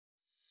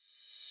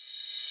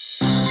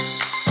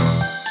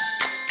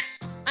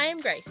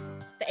Grace,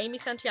 the Amy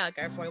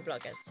Santiago of Royal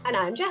Bloggers. And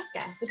I'm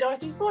Jessica, the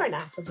Dorothy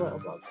Sporanath of Royal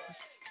Bloggers.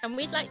 And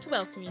we'd like to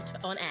welcome you to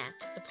On Air,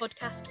 the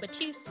podcast where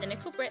two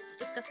cynical Brits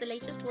discuss the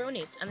latest royal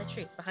news and the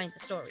truth behind the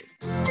stories.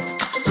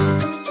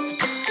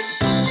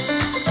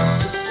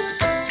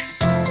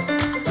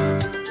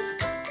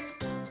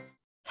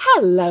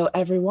 Hello,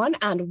 everyone,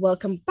 and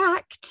welcome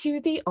back to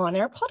the On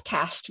Air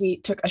podcast. We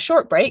took a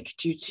short break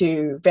due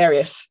to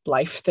various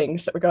life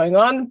things that were going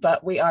on,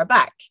 but we are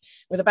back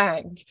with a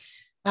bang.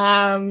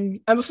 And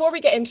before we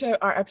get into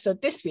our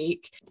episode this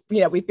week,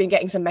 we've been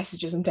getting some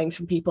messages and things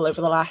from people over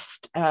the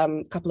last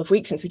couple of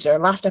weeks since we did our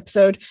last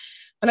episode.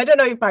 And I don't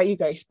know about you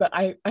guys, but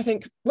I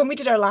think when we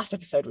did our last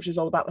episode, which was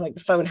all about like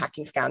the phone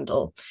hacking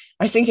scandal,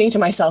 I was thinking to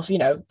myself,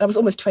 that was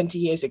almost 20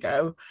 years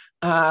ago.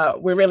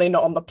 We're really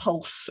not on the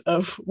pulse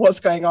of what's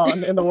going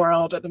on in the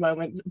world at the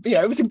moment.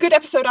 It was a good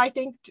episode, I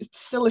think, to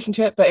still listen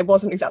to it, but it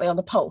wasn't exactly on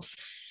the pulse.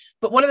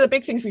 But one of the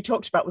big things we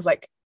talked about was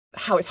like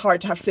how it's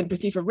hard to have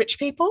sympathy for rich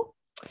people.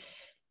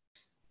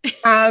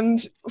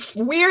 And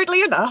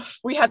weirdly enough,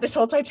 we had this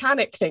whole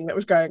Titanic thing that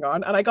was going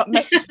on, and I got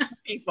messages from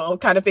people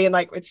kind of being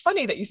like, it's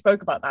funny that you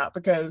spoke about that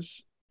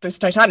because this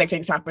Titanic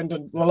thing's happened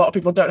and a lot of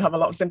people don't have a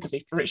lot of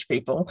sympathy for rich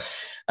people.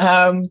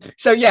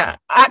 So yeah,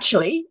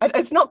 actually,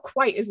 it's not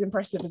quite as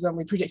impressive as when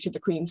we predicted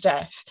the Queen's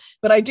death,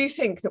 but I do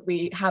think that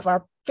we have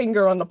our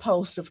finger on the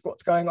pulse of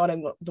what's going on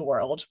in the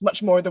world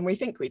much more than we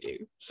think we do.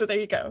 So there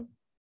you go.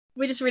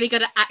 We're just really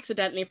good at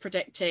accidentally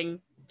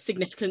predicting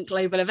significant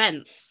global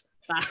events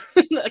that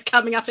are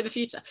coming up in the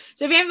future.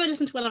 So if you ever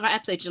listen to one of our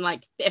episodes and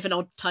like a bit of an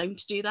odd time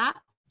to do that,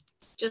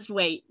 just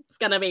wait, it's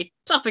gonna be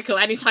topical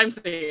anytime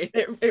soon.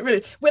 It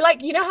really, we're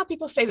like, how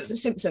people say that the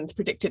Simpsons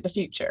predicted the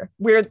future?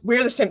 We're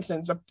the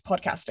Simpsons of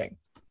podcasting.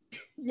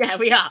 Yeah,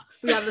 we are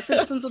the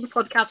Simpsons of the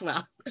podcast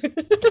world.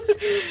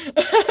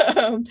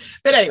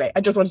 But anyway,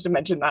 I just wanted to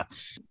mention that.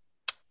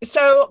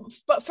 So,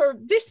 but for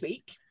this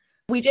week,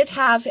 we did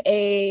have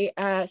a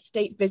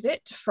state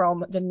visit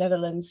from the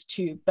Netherlands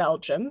to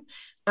Belgium.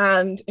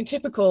 And in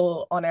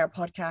typical On-Air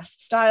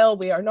podcast style,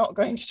 we are not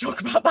going to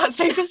talk about that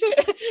state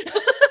visit.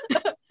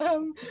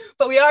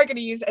 But we are going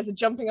to use it as a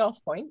jumping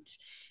off point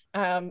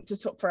to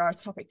talk for our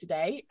topic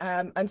today.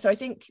 And so I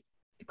think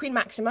Queen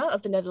Maxima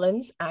of the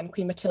Netherlands and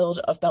Queen Mathilde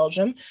of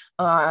Belgium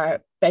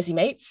are Bezzy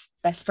mates,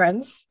 best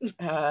friends,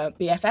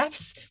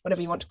 BFFs,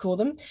 whatever you want to call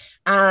them.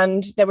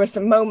 And there were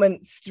some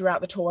moments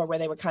throughout the tour where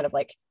they were kind of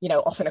like,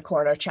 off in a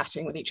corner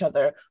chatting with each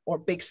other, or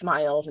big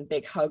smiles and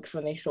big hugs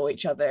when they saw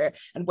each other,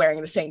 and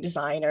wearing the same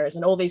designers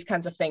and all these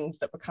kinds of things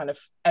that were kind of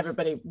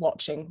everybody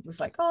watching was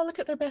like, oh, look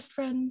at their best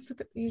friends,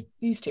 look at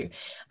these two.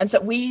 And so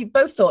we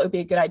both thought it would be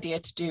a good idea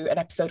to do an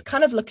episode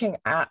kind of looking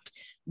at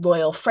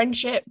royal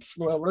friendships,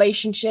 royal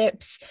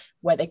relationships,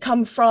 where they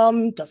come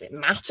from, does it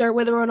matter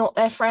whether or not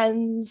they're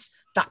friends,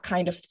 that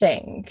kind of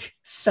thing.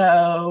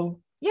 So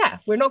yeah,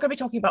 we're not going to be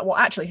talking about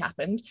what actually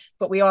happened,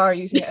 but we are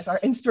using it as our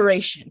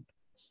inspiration.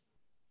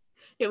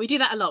 Yeah, we do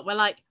that a lot. We're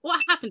like,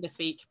 what happened this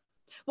week?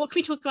 What can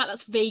we talk about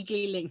that's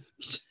vaguely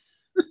linked?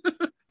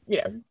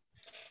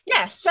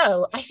 Yeah,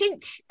 so I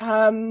think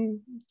to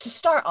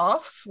start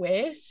off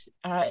with,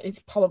 it's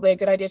probably a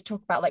good idea to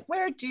talk about like,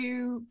 where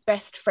do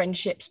best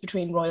friendships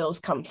between royals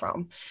come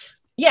from?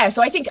 Yeah,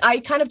 so I think I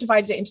kind of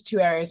divided it into two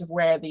areas of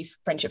where these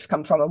friendships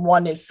come from. And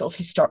one is sort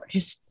of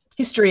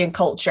history and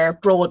culture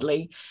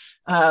broadly,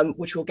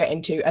 which we'll get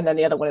into. And then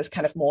the other one is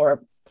kind of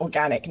more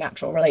organic,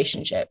 natural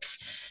relationships.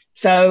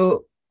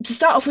 So to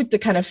start off with the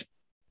kind of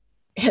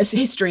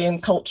history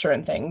and culture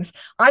and things,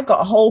 I've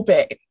got a whole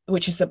bit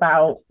which is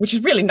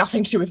really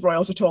nothing to do with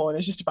royals at all, and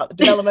it's just about the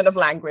development of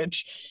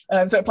language.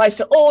 So it applies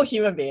to all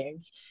human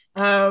beings.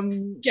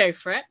 Go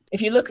for it.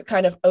 If you look at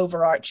kind of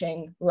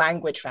overarching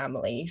language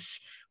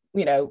families,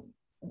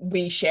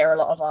 we share a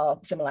lot of our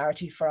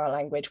similarity for our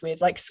language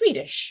with like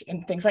Swedish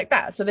and things like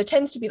that. So there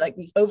tends to be like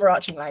these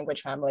overarching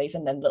language families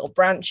and then little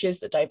branches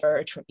that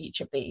diverge from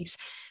each of these,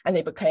 and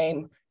they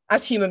became,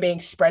 as human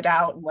beings spread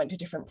out and went to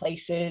different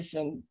places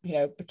and,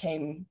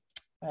 became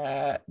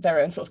their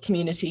own sort of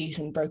communities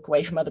and broke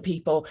away from other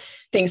people,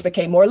 things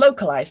became more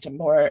localized and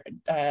more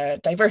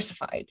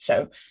diversified.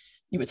 So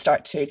you would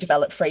start to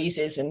develop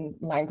phrases and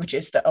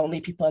languages that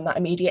only people in that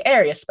immediate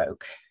area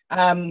spoke.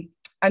 And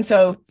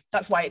so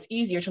that's why it's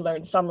easier to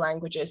learn some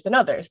languages than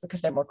others,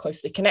 because they're more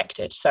closely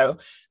connected. So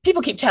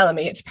people keep telling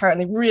me it's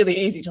apparently really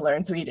easy to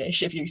learn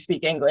Swedish if you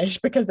speak English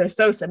because they're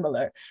so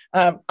similar.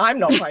 I'm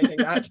not finding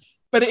that.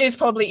 But it is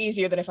probably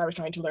easier than if I was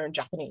trying to learn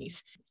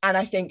Japanese. And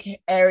I think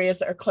areas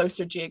that are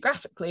closer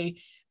geographically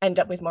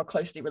end up with more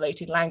closely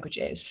related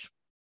languages.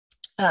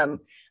 And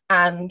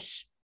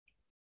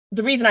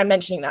the reason I'm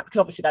mentioning that, because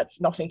obviously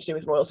that's nothing to do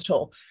with royals at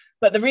all,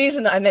 but the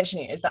reason that I'm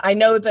mentioning it is that I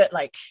know that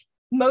like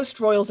most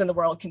royals in the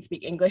world can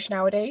speak English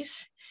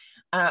nowadays.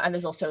 And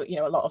there's also,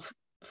 a lot of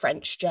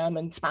French,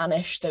 German,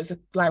 Spanish. Those are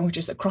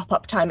languages that crop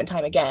up time and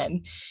time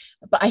again.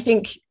 But I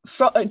think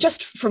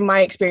just from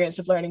my experience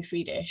of learning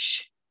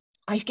Swedish,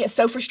 I get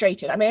so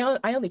frustrated. I mean,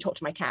 I only talk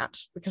to my cat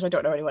because I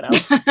don't know anyone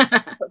else.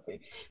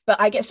 But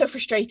I get so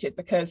frustrated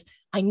because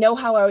I know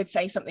how I would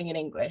say something in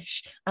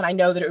English and I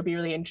know that it would be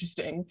really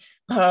interesting.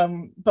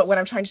 But when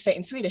I'm trying to say it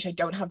in Swedish, I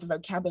don't have the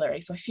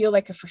vocabulary. So I feel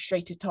like a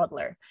frustrated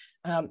toddler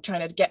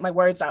trying to get my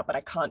words out, but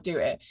I can't do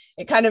it.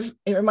 It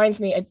reminds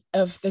me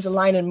of there's a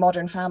line in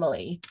Modern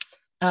Family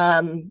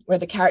where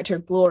the character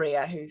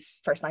Gloria,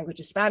 whose first language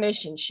is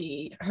Spanish, and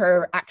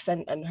her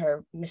accent and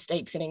her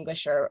mistakes in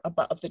English are a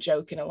butt of the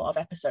joke in a lot of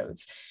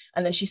episodes.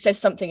 And then she says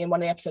something in one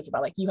of the episodes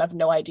about like, you have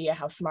no idea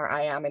how smart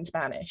I am in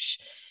Spanish.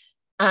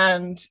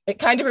 And it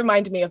kind of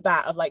reminded me of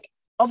that, of like,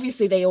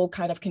 obviously they all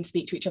kind of can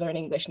speak to each other in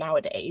English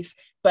nowadays,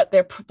 but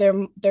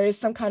there is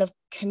some kind of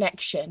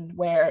connection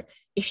where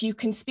if you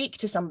can speak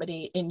to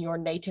somebody in your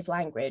native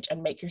language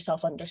and make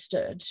yourself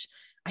understood,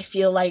 I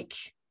feel like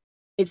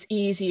it's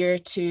easier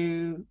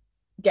to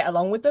get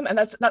along with them. And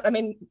I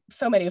mean,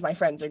 so many of my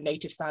friends are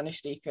native Spanish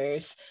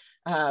speakers.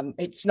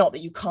 It's not that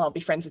you can't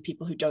be friends with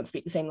people who don't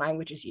speak the same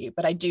language as you,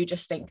 but I do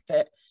just think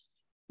that,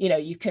 you know,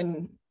 you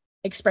can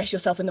express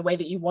yourself in the way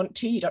that you want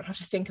to. You don't have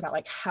to think about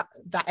like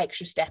that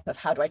extra step of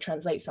how do I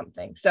translate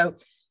something. So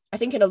I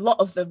think in a lot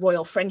of the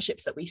royal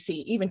friendships that we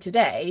see, even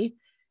today,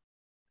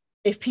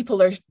 if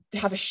people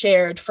have a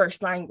shared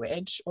first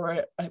language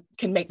or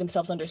can make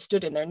themselves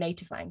understood in their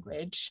native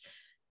language,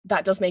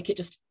 that does make it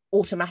just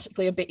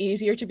automatically a bit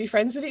easier to be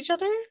friends with each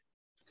other.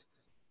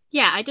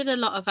 Yeah, I did a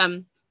lot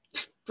of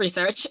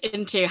research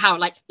into how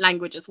like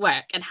languages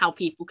work and how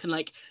people can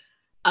like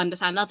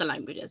understand other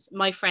languages.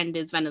 My friend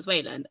is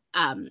Venezuelan,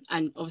 and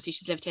obviously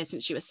she's lived here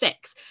since she was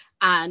 6.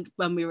 And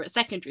when we were at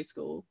secondary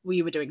school,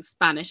 we were doing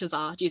Spanish as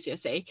our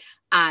GCSE,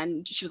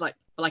 and she was like,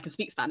 well, I can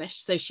speak Spanish.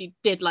 So she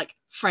did like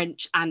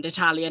French and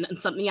Italian and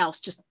something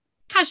else just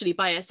casually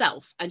by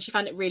herself, and she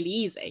found it really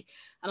easy.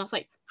 And I was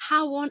like,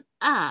 how on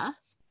earth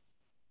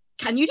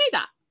can you do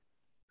that?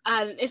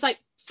 And it's like,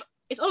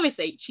 it's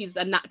obviously she's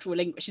a natural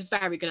linguist, she's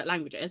very good at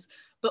languages,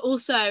 but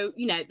also,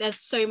 you know, there's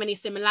so many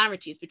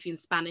similarities between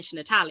Spanish and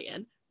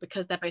Italian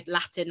because they're both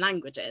Latin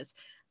languages.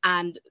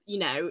 And, you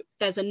know,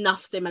 there's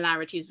enough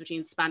similarities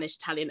between Spanish,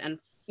 Italian, and,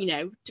 you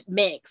know,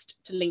 mixed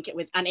to link it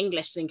with, and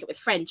English to link it with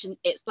French. And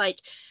it's like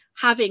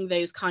having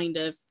those kind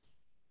of,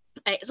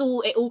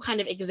 it all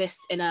kind of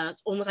exists in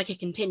almost like a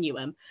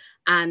continuum.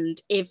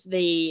 And if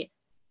the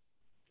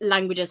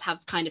languages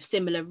have kind of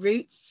similar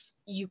roots,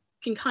 you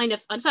can kind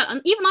of understand.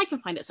 And even I can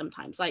find it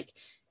sometimes, like,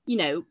 you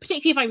know,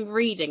 particularly if I'm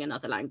reading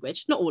another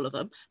language, not all of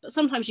them, but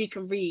sometimes you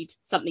can read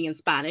something in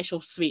Spanish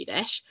or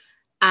Swedish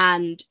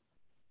and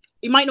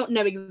you might not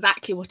know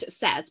exactly what it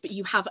says, but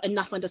you have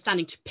enough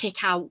understanding to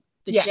pick out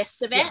the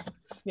gist of it.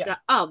 Yeah. Like,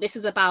 oh, this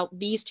is about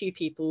these two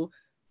people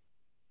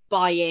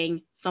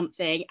buying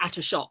something at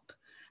a shop.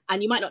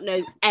 And you might not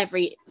know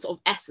every sort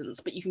of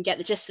essence, but you can get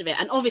the gist of it.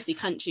 And obviously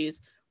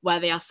countries where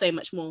they are so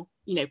much more,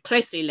 you know,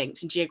 closely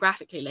linked and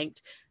geographically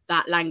linked,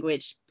 that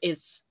language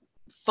is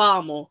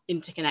far more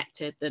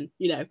interconnected than,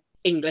 you know,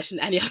 English and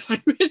any other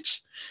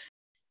language.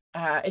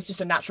 It's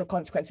just a natural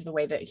consequence of the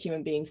way that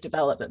human beings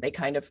develop,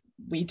 that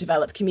we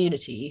develop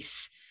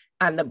communities,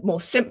 and the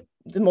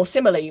more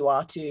similar you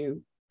are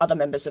to other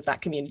members of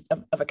that community,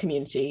 of a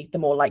community, the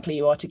more likely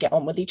you are to get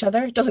on with each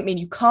other. It doesn't mean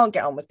you can't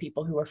get on with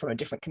people who are from a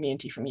different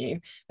community from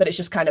you, but it's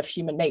just kind of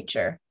human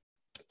nature.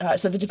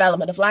 So the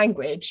development of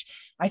language,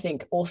 I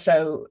think,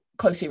 also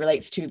closely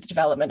relates to the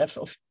development of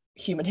sort of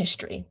human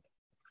history.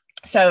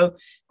 So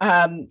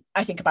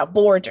I think about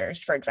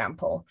borders, for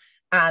example,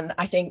 and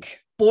I think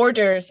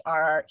borders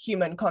are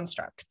human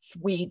constructs.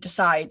 We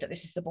decide that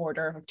this is the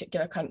border of a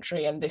particular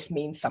country and this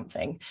means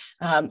something.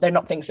 They're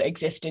not things that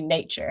exist in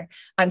nature.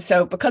 And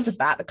so because of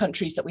that, the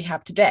countries that we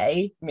have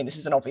today, I mean, this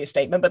is an obvious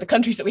statement, but the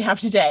countries that we have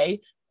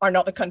today are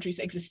not the countries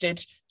that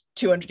existed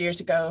 200 years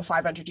ago,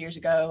 500 years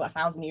ago,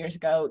 1,000 years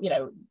ago. You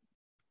know,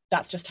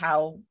 that's just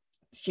how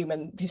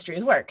human history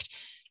has worked.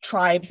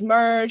 Tribes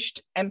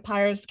merged,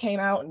 empires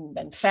came out and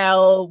then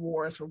fell,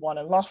 wars were won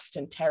and lost,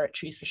 and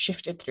territories were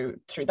shifted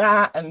through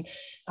that. And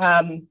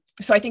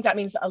so I think that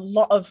means that a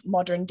lot of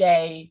modern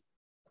day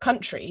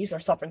countries or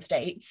sovereign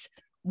states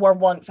were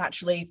once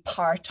actually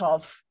part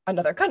of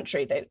another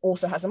country that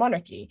also has a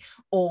monarchy,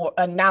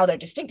 and now they're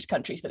distinct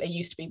countries, but they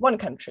used to be one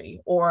country,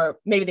 or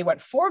maybe they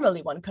weren't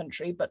formally one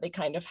country, but they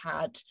kind of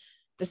had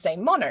the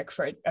same monarch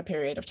for a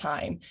period of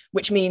time,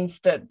 which means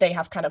that they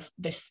have kind of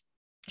this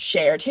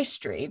shared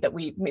history that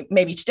we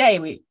maybe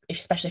today,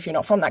 especially if you're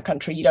not from that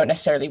country, you don't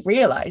necessarily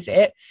realize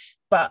it,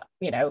 but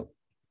you know,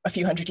 a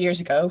few hundred years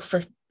ago,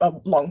 for a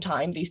long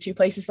time, these two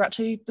places were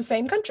actually the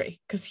same country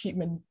because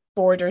human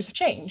borders have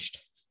changed.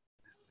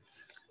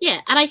 Yeah,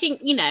 and I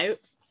think, you know,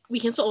 we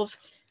can sort of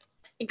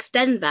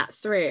extend that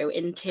through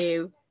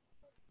into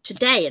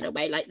today in a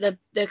way, like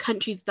the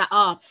countries that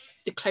are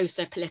the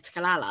closer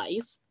political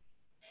allies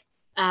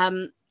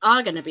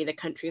are going to be the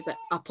countries that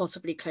are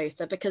possibly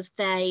closer because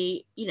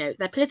they, you know,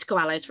 they're political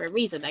allies for a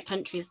reason. They're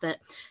countries that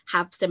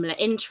have similar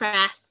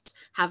interests,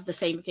 have the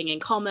same thing in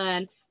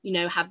common, you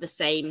know, have the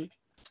same,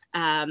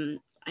 I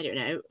I don't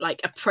know,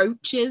 like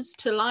approaches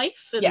to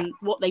life and Yeah.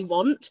 what they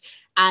want.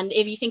 And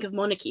if you think of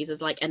monarchies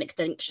as like an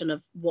extension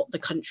of what the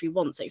country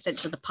wants, an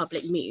extension of the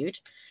public mood,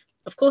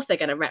 of course they're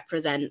going to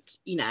represent,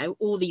 you know,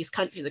 all these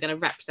countries are going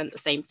to represent the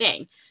same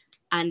thing.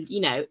 And,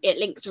 you know, it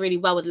links really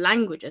well with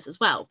languages as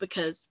well,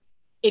 because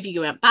if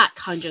you went back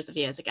hundreds of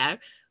years ago,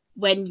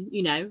 when,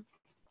 you know,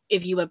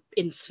 if you were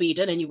in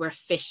Sweden and you were a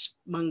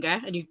fishmonger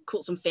and you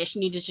caught some fish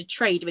and needed to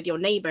trade with your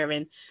neighbor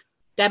in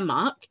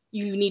Denmark,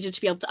 you needed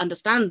to be able to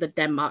understand the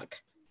Denmark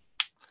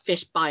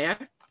fish buyer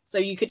so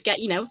you could get,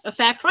 you know, a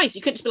fair price.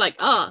 You couldn't just be like,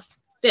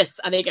 this,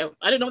 and they go,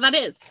 I don't know what that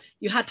is.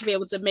 You had to be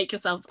able to make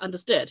yourself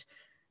understood.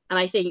 And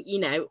I think, you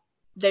know,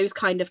 those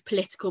kind of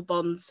political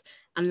bonds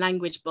and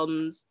language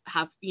bonds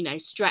have, you know,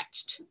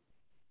 stretched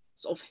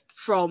sort of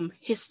from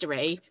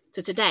history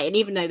to today. And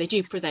even though they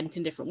do present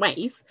in different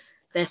ways,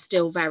 they're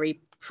still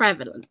very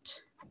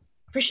prevalent.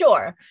 For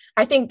sure.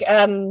 I think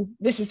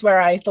this is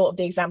where I thought of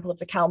the example of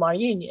the Kalmar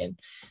Union,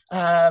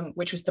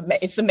 which was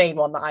it's the main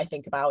one that I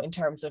think about in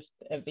terms of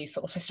these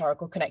sort of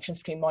historical connections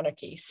between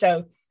monarchies.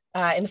 So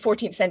in the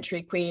 14th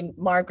century, Queen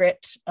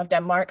Margaret of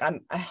Denmark,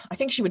 I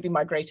think she would be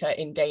Margrethe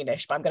in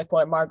Danish, but I'm going to call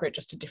her Margaret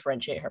just to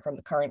differentiate her from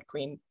the current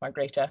Queen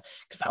Margrethe,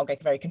 because that'll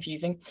get very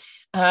confusing.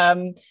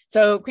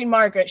 So Queen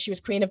Margaret, she was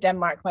Queen of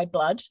Denmark by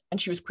blood,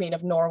 and she was Queen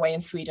of Norway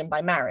and Sweden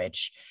by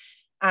marriage.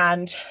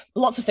 And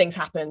lots of things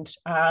happened.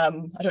 I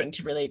don't need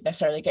to really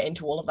necessarily get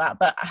into all of that,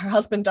 but her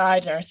husband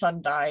died and her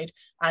son died.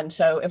 And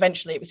so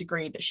eventually it was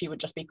agreed that she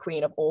would just be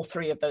queen of all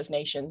three of those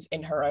nations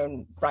in her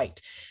own right.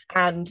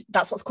 And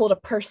that's what's called a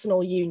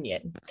personal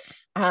union.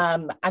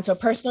 And so a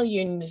personal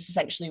union is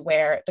essentially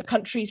where the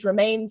countries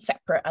remain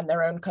separate and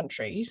their own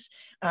countries,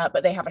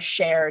 but they have a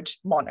shared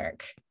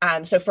monarch.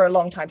 And so for a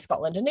long time,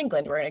 Scotland and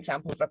England were an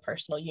example of a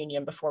personal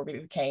union before we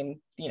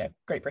became, you know,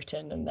 Great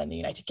Britain and then the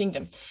United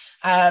Kingdom.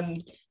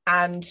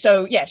 And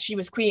so, yeah, she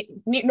was queen.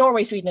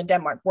 Norway, Sweden, and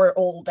Denmark were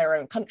all their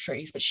own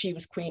countries, but she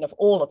was queen of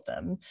all of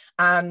them.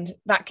 And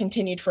that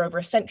continued for over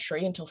a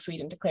century until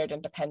Sweden declared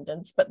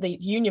independence. But the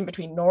union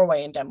between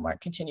Norway and Denmark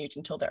continued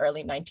until the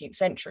early 19th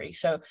century.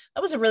 So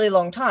that was a really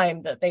long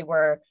time that they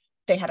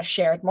had a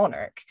shared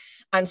monarch.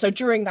 And so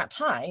during that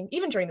time,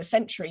 even during the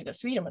century that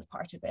Sweden was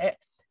part of it,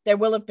 there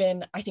will have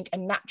been, I think, a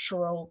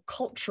natural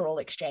cultural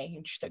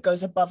exchange that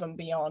goes above and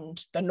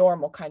beyond the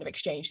normal kind of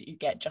exchange that you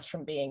get just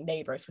from being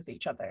neighbors with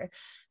each other.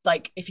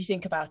 Like, if you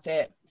think about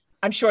it,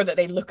 I'm sure that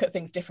they look at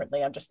things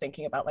differently. I'm just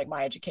thinking about like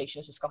my education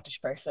as a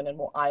Scottish person and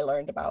what I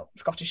learned about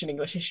Scottish and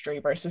English history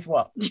versus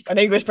what an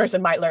English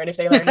person might learn if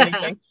they learn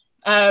anything.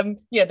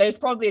 Yeah, there's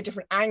probably a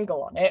different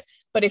angle on it.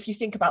 But if you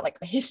think about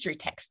like the history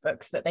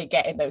textbooks that they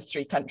get in those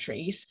three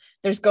countries,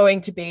 there's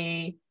going to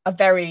be a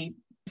very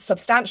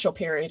substantial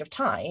period of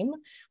time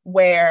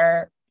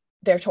where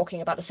they're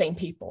talking about the same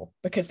people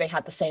because they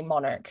had the same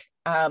monarch.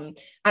 And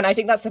I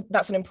think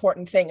that's an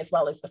important thing, as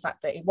well as the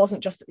fact that it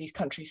wasn't just that these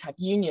countries had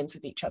unions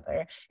with each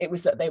other, it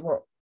was that they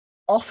were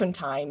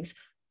oftentimes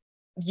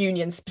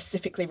unions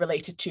specifically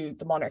related to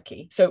the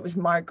monarchy. So it was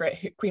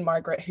Queen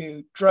Margaret,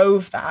 who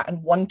drove that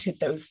and wanted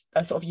those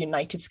sort of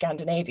united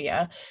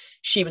Scandinavia.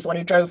 She was the one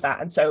who drove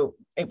that. And so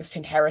it was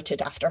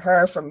inherited after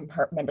her from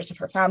her members of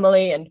her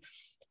family. And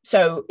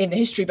so in the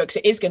history books,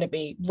 it is going to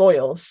be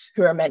royals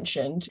who are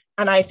mentioned.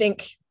 And I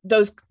think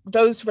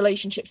those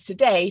relationships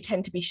today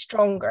tend to be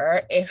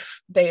stronger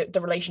if the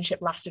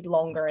relationship lasted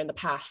longer in the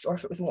past, or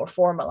if it was more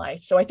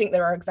formalized. So I think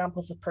there are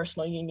examples of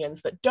personal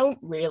unions that don't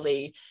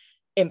really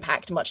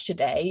impact much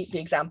today. The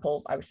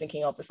example I was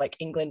thinking of was like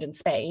England and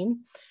Spain.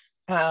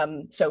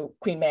 So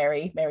Queen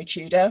Mary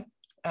Tudor,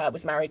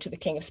 was married to the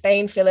King of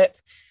Spain, Philip.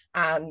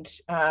 And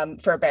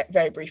for a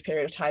very brief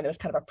period of time, there was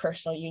kind of a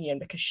personal union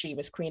because she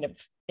was Queen of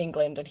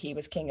England and he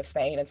was King of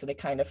Spain. And so they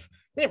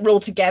didn't rule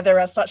together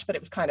as such, but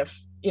it was kind of,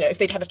 you know, if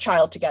they'd had a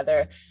child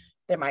together,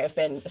 there might have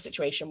been a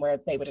situation where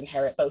they would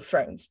inherit both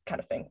thrones, kind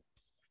of thing.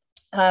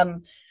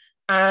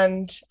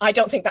 And I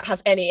don't think that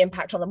has any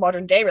impact on the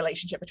modern day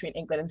relationship between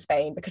England and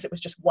Spain, because it was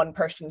just one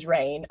person's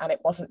reign and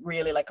it wasn't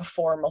really like a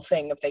formal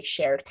thing of they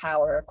shared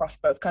power across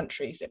both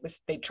countries.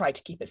 They tried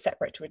to keep it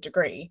separate to a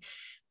degree.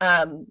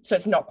 So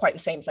it's not quite the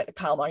same as like the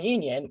Kalmar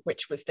Union,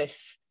 which was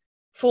this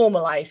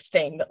formalized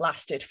thing that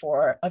lasted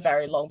for a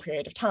very long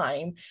period of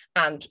time.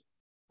 And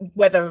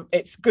whether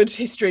it's good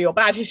history or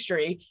bad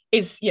history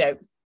is, you know,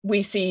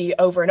 we see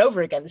over and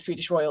over again the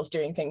Swedish royals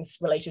doing things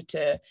related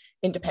to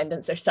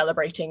independence. They're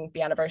celebrating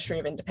the anniversary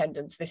of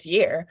independence this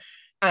year.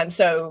 And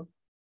so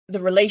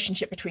the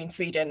relationship between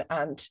Sweden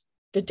and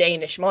the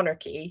Danish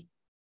monarchy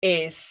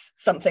is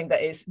something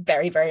that is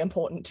very, very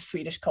important to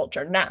Swedish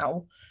culture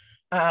now.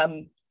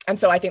 And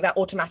so I think that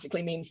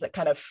automatically means that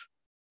kind of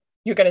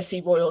you're going to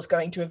see royals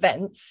going to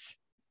events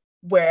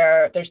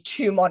where there's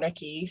two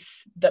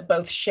monarchies that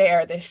both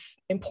share this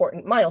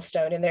important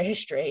milestone in their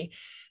history.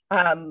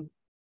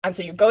 And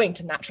so you're going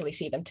to naturally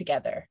see them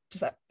together.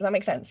 Does that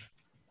make sense?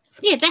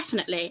 Yeah,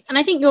 definitely. And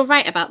I think you're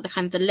right about the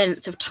kind of the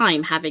length of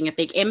time having a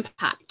big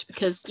impact,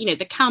 because, you know,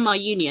 the Kalmar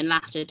Union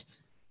lasted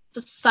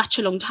for such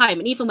a long time.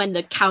 And even when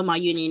the Kalmar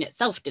Union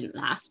itself didn't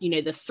last, you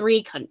know, the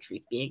three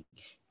countries being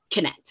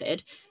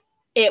connected,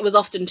 it was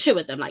often two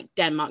of them, like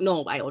Denmark,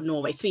 Norway, or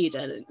Norway,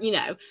 Sweden, you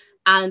know,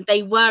 and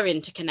they were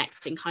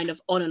interconnecting kind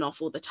of on and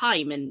off all the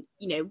time. And,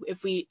 you know,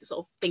 if we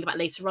sort of think about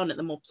later on at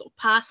the more sort of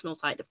personal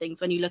side of things,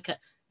 when you look at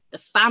the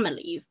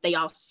families, they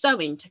are so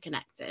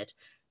interconnected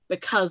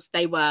because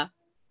they were,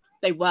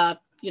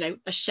 you know,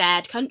 a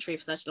shared country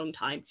for such a long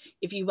time.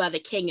 If you were the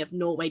king of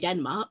Norway,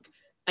 Denmark,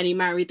 and you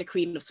married the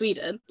queen of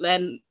Sweden,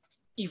 then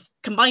you've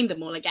combined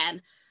them all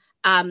again.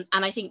 And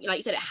I think, like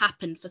you said, it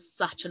happened for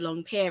such a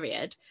long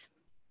period.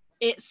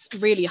 It's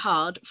really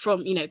hard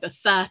from, you know, the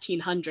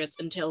 1300s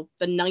until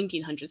the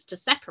 1900s to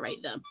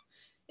separate them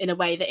in a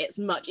way that it's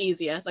much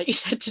easier, like you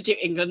said, to do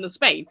England and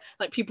Spain.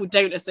 Like, people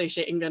don't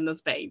associate England and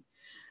Spain.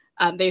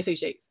 They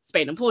associate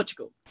Spain and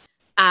Portugal.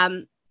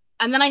 And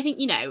then I think,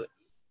 you know,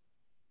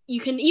 you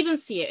can even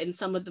see it in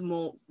some of the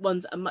more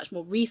ones that are much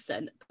more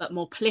recent, but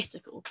more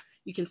political.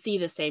 You can see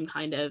the same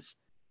kind of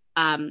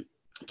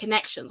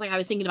connections. Like, I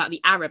was thinking about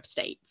the Arab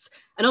states,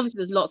 and obviously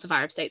there's lots of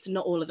Arab states and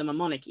not all of them are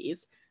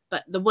monarchies,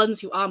 but the ones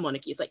who are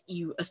monarchies, like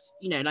you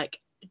know, like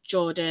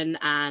Jordan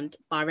and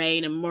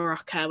Bahrain and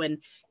Morocco, and,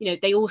 you know,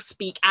 they all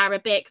speak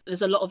Arabic.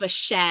 There's a lot of a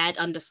shared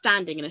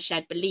understanding and a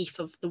shared belief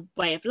of the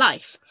way of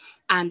life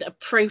and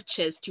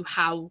approaches to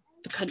how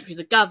the countries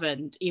are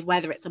governed,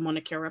 whether it's a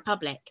monarchy or a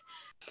republic.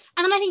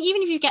 And then I think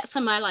even if you get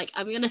somewhere like,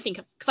 I'm going to think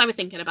of, because I was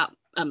thinking about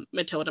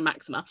Matilda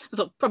Maxima, I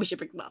thought probably should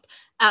bring them up,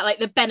 like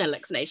the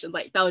Benelux nations,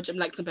 like Belgium,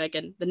 Luxembourg,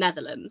 and the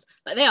Netherlands.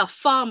 Like, they are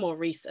far more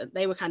recent.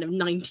 They were kind of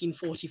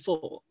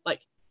 1944,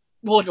 like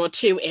World War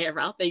II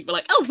era. They were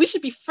like, oh, we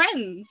should be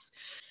friends.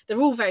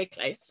 They're all very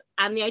close.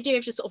 And the idea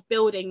of just sort of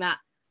building that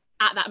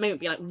at that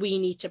moment, be like, we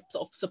need to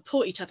sort of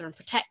support each other and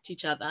protect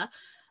each other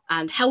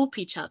and help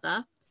each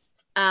other.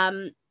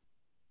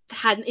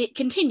 It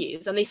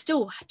continues, and they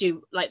still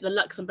do, like the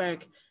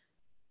Luxembourg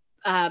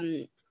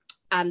and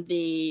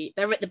the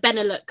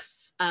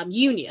Benelux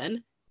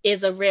Union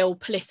is a real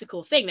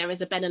political thing. There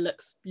is a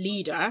Benelux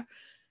leader,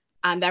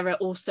 and there are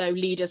also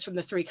leaders from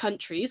the three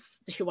countries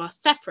who are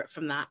separate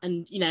from that.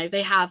 And, you know,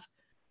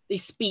 they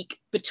speak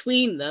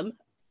between them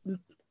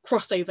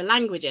crossover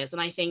languages.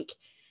 And I think,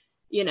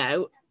 you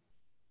know,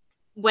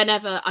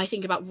 whenever I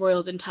think about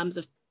royals in terms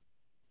of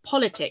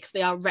politics,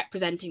 they are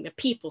representing the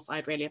people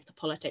side really of the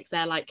politics.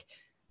 They're like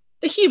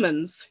the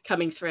humans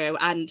coming through.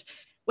 And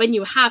when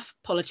you have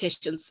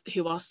politicians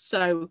who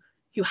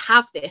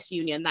have this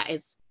union that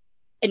is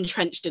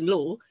entrenched in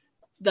law,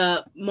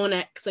 the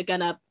monarchs are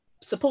gonna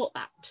support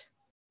that.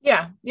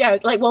 Yeah,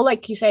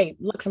 like you say,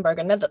 Luxembourg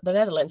and the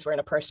Netherlands were in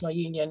a personal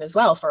union as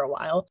well for a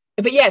while.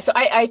 But yeah, so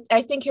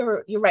I think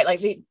you're right.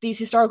 Like, these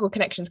historical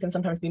connections can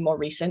sometimes be more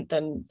recent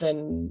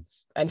than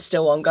and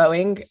still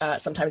ongoing.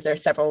 Sometimes they're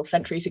several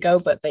centuries ago,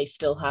 but they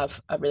still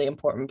have a really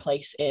important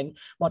place in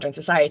modern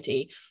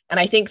society. And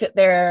I think that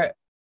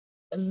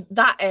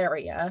that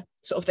area,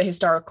 sort of the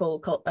historical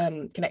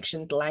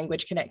connections,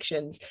 language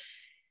connections,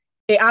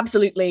 it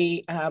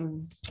absolutely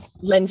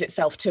lends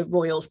itself to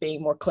royals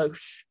being more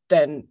close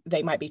than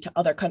they might be to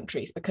other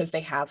countries, because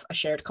they have a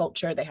shared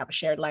culture, they have a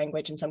shared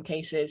language in some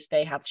cases,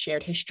 they have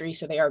shared history,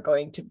 so they are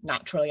going to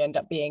naturally end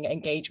up being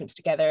engagements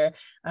together.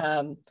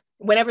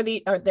 Whenever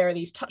there are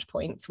these touch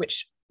points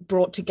which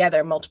brought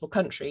together multiple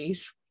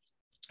countries,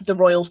 the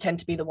royals tend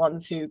to be the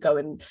ones who go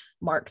and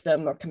mark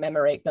them or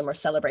commemorate them or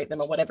celebrate them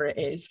or whatever it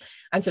is.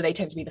 And so they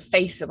tend to be the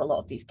face of a lot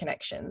of these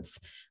connections.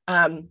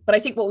 But I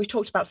think what we've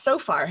talked about so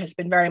far has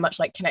been very much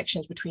like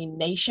connections between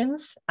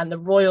nations, and the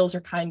royals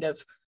are kind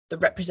of the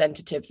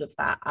representatives of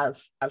that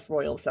as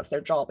royals. That's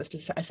their job, is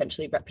to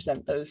essentially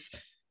represent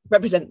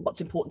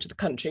what's important to the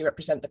country,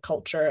 represent the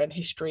culture and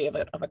history of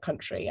a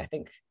country. I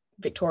think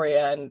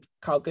Victoria and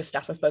Carl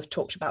Gustaf have both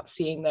talked about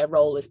seeing their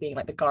role as being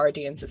like the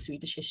guardians of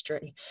Swedish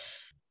history.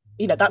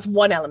 You know, that's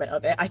one element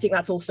of it. I think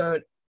that's also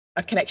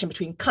a connection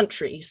between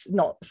countries,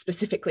 not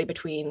specifically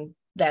between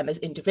them as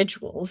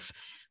individuals.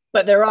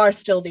 But there are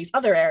still these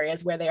other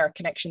areas where they are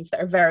connections that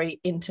are very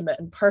intimate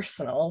and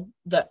personal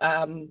that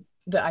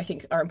I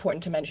think are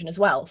important to mention as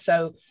well.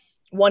 So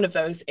one of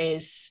those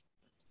is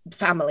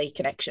family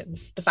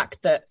connections, the fact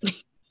that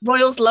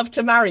royals love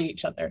to marry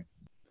each other.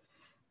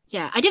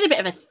 Yeah, I did a bit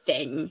of a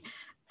thing,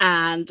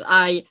 and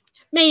I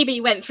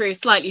maybe went through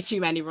slightly too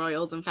many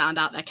royals and found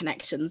out their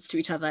connections to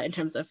each other in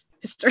terms of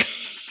history.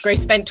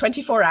 Grace spent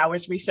 24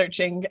 hours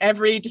researching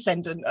every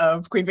descendant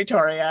of Queen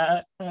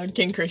Victoria and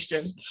King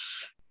Christian.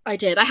 I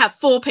did. I have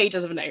 4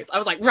 pages of notes. I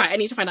was like, right, I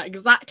need to find out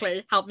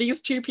exactly how these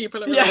two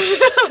people are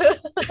related.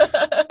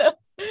 Yeah.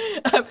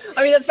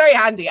 I mean, that's very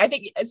handy. I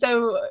think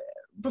so.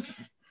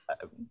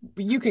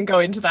 You can go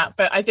into that,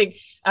 but I think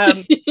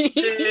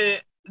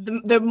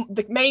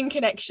the main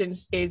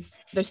connections is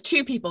there's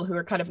 2 people who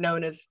are kind of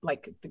known as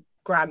like the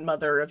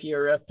grandmother of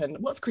Europe. And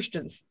what's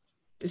Christian's?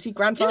 Is he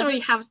grandfather? He doesn't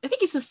really have. I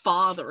think he's the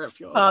father of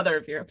Europe. Father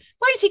of Europe.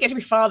 Why does he get to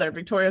be father of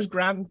Victoria's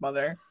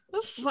grandmother?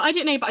 Well, I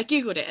don't know, but I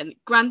googled it, and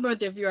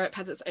Grandmother of Europe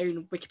has its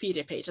own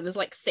Wikipedia page, and there's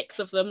like 6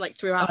 of them, like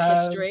throughout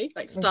history,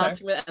 like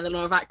starting with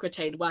Eleanor of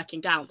Aquitaine, working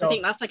down. So I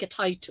think that's like a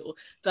title.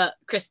 But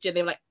Christian,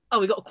 they were like,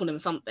 oh, we got to call him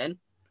something.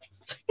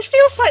 It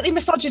feels slightly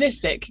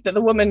misogynistic that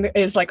the woman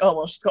is like, oh,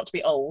 well, she's got to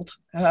be old.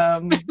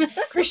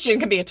 Christian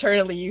can be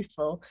eternally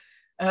youthful.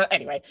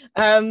 Anyway,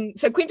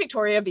 so Queen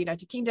Victoria of the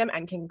United Kingdom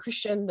and King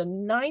Christian the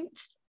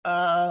Ninth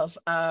of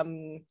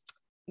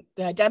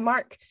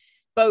Denmark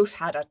both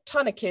had a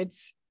ton of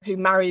kids who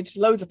married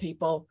loads of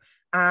people.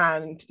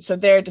 And so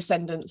their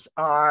descendants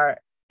are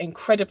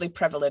incredibly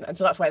prevalent. And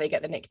so that's why they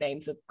get the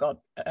nicknames of God,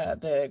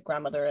 the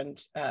grandmother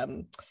and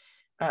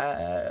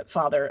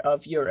father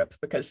of Europe,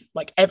 because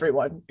like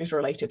everyone is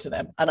related to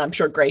them. And I'm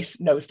sure Grace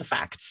knows the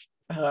facts.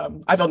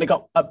 I've only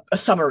got a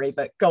summary,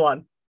 but go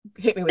on,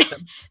 hit me with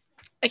them.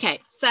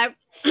 Okay, so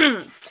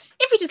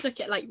if we just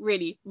look at like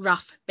really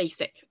rough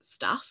basic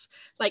stuff,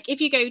 like if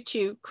you go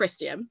to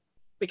Christian,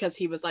 because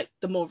he was like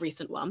the more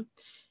recent one,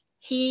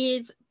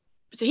 he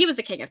was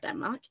the king of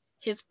Denmark.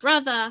 His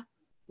brother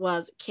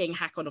was King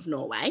Haakon of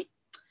Norway,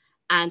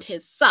 and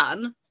his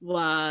son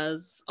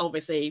was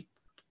obviously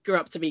grew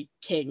up to be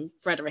King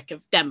Frederick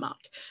of Denmark,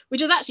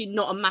 which is actually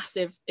not a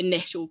massive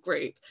initial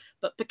group,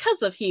 but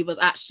because of he was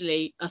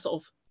actually a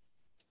sort of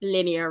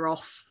linear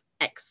off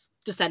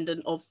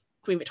ex-descendant of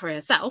Queen Victoria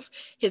herself,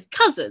 his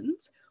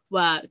cousins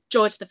were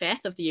George V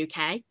of the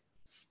UK,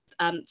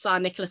 Tsar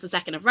Nicholas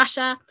II of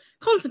Russia,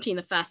 Constantine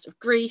I of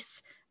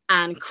Greece,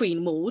 and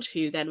Queen Maud,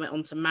 who then went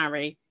on to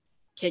marry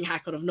King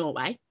Haakon of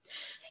Norway.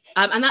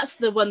 And that's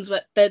the ones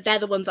where they're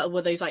the ones that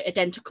were those like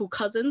identical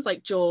cousins,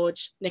 like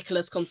George,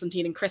 Nicholas,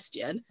 Constantine, and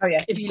Christian. Oh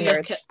yes, if you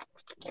look at,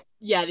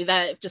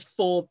 they're just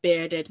four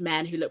bearded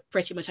men who look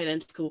pretty much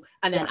identical,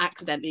 and then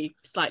accidentally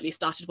slightly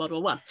started World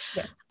War One.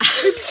 Yeah.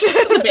 Oops.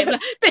 a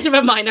bit of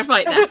a minor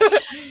fight there.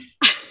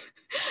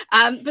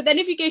 But then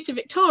if you go to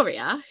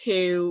Victoria,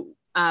 who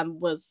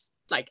was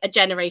like a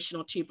generation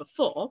or two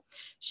before,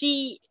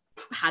 she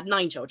had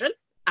 9 children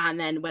and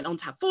then went on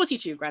to have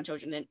 42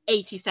 grandchildren and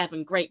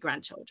 87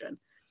 great-grandchildren,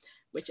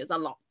 which is a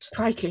lot.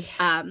 Crikey.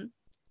 And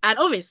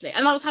obviously,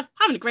 and I was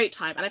having a great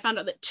time, and I found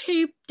out that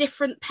 2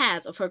 different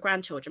pairs of her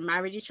grandchildren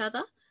married each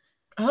other.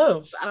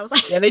 Oh. And I was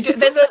like... Yeah, they do.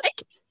 There's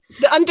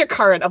the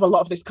undercurrent of a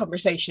lot of this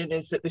conversation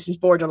is that this is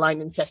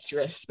borderline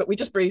incestuous, but we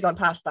just breeze on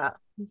past that.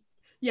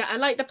 Yeah, I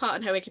like the part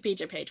on her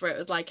Wikipedia page where it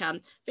was like,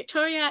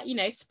 Victoria,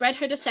 spread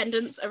her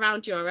descendants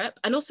around Europe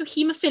and also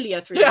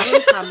haemophilia through the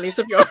royal families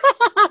of Europe.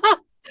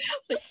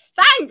 Like,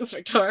 thanks,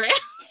 Victoria.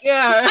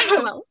 Yeah.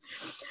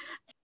 Thanks.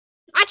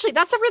 Actually,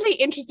 that's a really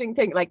interesting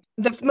thing. Like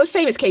the most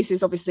famous case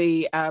is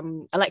obviously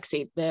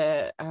Alexei,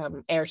 the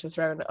heir to the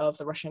throne of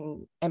the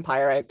Russian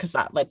Empire, because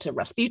that led to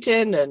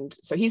Rasputin. And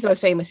so he's the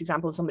most famous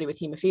example of somebody with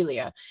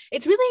haemophilia.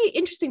 It's really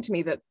interesting to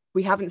me that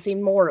we haven't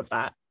seen more of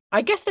that.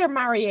 I guess they're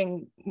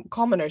marrying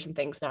commoners and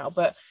things now,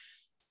 but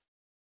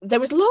there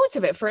was loads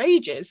of it for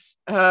ages.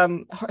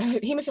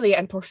 Haemophilia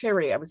and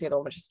porphyria was the other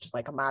one, which is just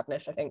like a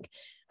madness, I think,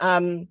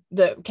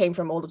 that came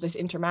from all of this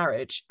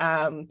intermarriage.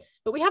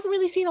 But we haven't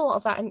really seen a lot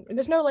of that. And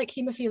there's no like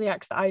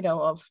haemophiliacs that I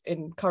know of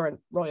in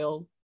current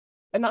royal.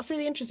 And that's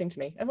really interesting to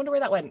me. I wonder where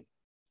that went.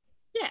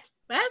 Yeah,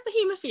 where's the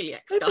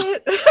haemophiliacs gone?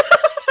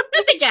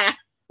 Where'd they go?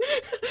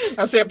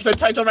 That's the episode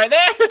title right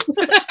there.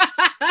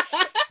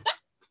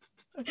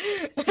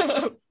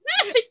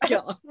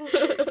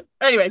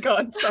 Anyway, go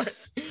on, sorry.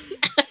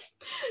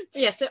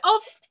 Yeah, so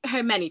of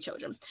her many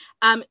children,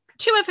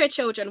 2 of her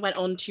children went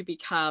on to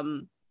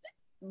become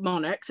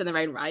monarchs in their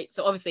own right.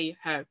 So obviously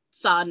her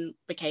son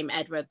became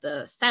Edward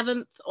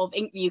VII of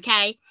the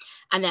UK,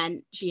 and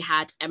then she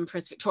had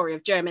Empress Victoria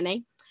of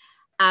Germany.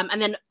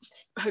 And then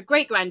her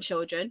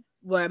great-grandchildren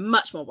were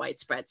much more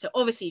widespread. So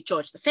obviously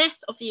George V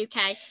of the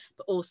UK,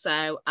 but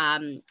also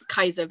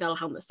Kaiser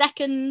Wilhelm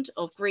II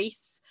of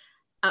Greece,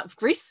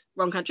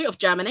 wrong country, of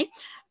Germany,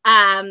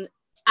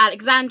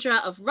 Alexandra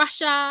of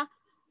Russia,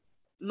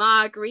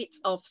 Marguerite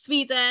of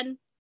Sweden,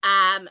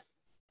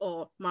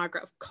 or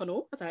Margaret of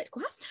Connaught, as I like to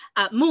call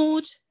her,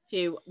 Maud,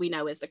 who we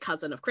know is the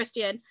cousin of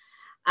Christian,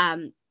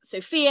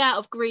 Sophia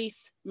of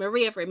Greece,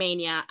 Maria of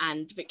Romania,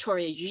 and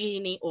Victoria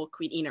Eugenie, or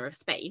Queen Ina of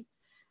Spain.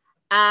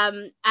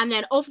 And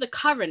then of the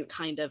current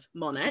kind of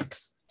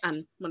monarchs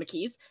and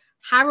monarchies,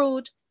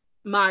 Harold,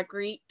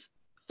 Marguerite,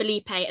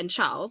 Felipe, and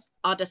Charles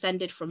are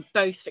descended from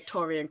both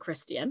Victoria and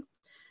Christian.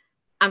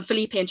 And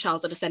Felipe and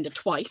Charles are descended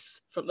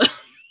twice from them.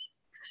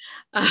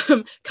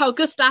 Carl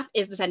Gustaf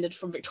is descended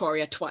from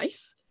Victoria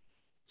twice.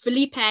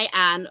 Felipe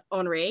and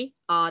Henri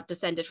are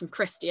descended from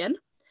Christian.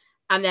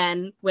 And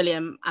then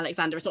William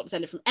Alexander is not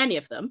descended from any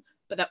of them,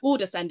 but they're all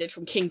descended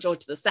from King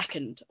George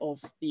II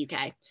of the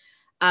UK.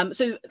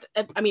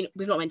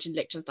 We've not mentioned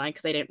Liechtenstein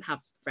because they don't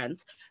have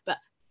friends, but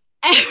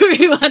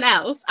everyone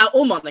else,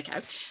 or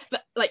Monaco,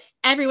 but like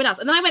everyone else.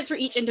 And then I went through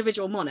each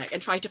individual monarch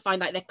and tried to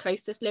find like their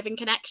closest living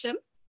connection.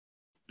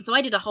 So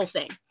I did a whole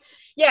thing.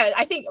 Yeah,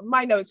 I think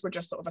my notes were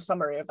just sort of a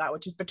summary of that,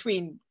 which is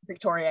between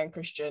Victoria and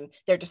Christian,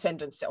 their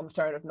descendants sit on the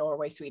throne of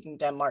Norway, Sweden,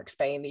 Denmark,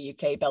 Spain, the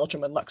UK,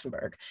 Belgium, and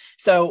Luxembourg.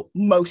 So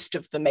most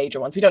of the major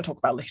ones, we don't talk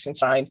about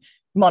Liechtenstein.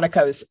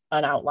 Monaco's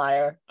an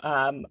outlier,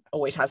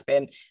 always has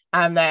been.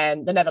 And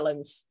then the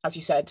Netherlands, as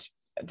you said,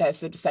 there's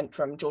the descent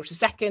from George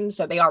II.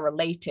 So they are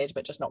related,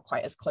 but just not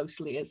quite as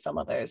closely as some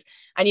others.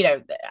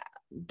 And,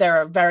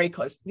 they're very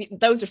close.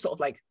 Those are sort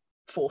of like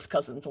fourth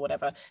cousins or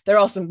whatever. There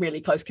are some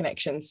really close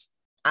connections,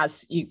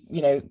 as you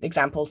know,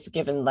 examples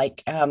given,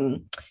 like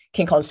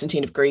King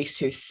Constantine of Greece,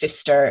 whose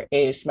sister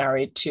is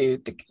married to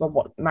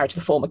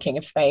the former king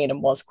of Spain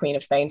and was queen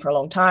of Spain for a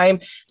long time.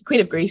 The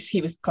queen of Greece,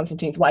 he was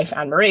Constantine's wife,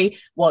 Anne Marie,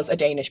 was a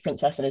Danish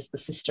princess and is the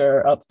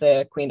sister of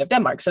the queen of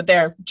Denmark. So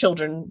their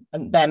children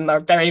and them are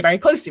very, very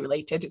closely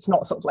related. It's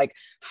not sort of like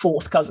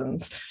fourth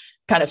cousins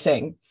kind of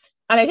thing.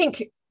 And I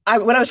think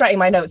when I was writing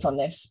my notes on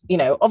this, you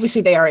know,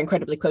 obviously they are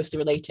incredibly closely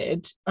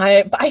related.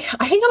 But I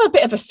think I'm a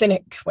bit of a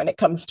cynic when it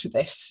comes to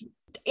this.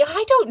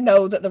 I don't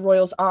know that the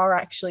royals are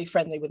actually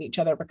friendly with each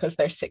other because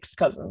they're sixth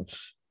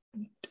cousins.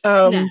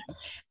 No.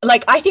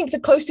 Like, I think the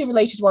closely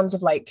related ones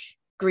of like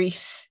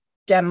Greece,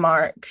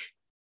 Denmark,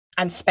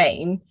 and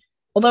Spain,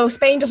 although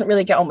Spain doesn't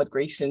really get on with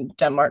Greece and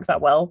Denmark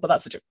that well,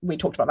 but we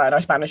talked about that in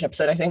our Spanish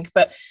episode, I think.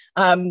 But,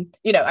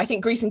 you know, I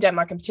think Greece and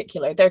Denmark in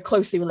particular, they're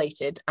closely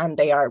related and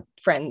they are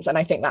friends. And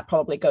I think that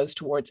probably goes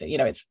towards it. You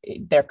know,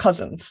 they're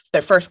cousins,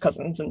 they're first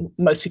cousins, and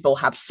most people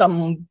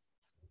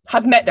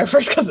have met their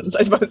first cousins,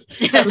 I suppose.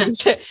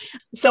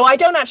 So I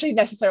don't actually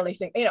necessarily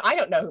think, you know, I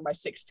don't know who my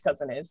sixth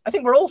cousin is. I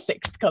think we're all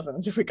sixth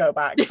cousins if we go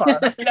back far.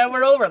 You know,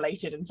 we're all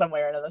related in some way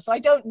or another. So I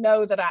don't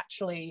know that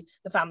actually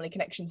the family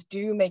connections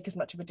do make as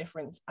much of a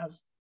difference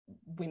as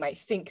we might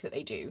think that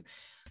they do.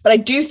 But I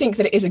do think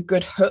that it is a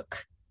good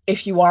hook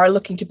if you are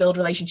looking to build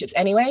relationships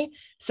anyway.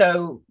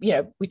 So, you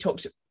know, we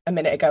talked a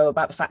minute ago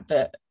about the fact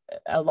that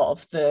a lot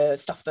of the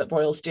stuff that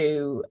royals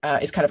do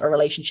is kind of a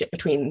relationship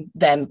between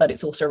them, but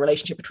it's also a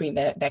relationship between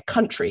their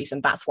countries,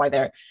 and that's why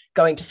they're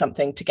going to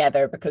something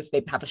together, because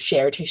they have a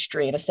shared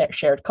history and a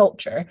shared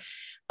culture.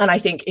 And I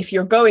think if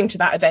you're going to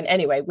that event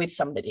anyway with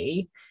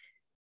somebody,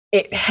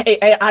 it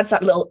adds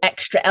that little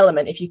extra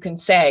element if you can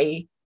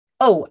say,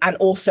 oh, and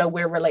also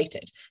we're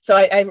related. So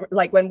I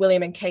like when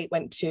William and Kate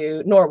went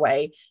to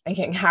Norway and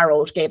King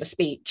Harold gave a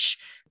speech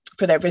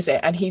for their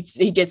visit, and he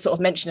did sort of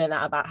mention in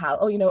that about how,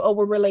 oh, you know, oh,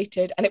 we're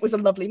related, and it was a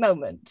lovely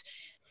moment.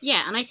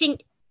 Yeah, and I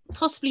think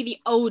possibly the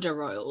older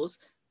royals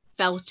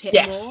felt it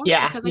more.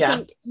 Yeah, because I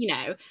think, you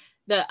know,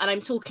 and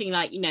I'm talking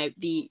like, you know,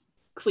 the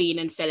Queen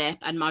and Philip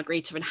and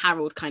Margarita and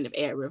Harold kind of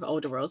era of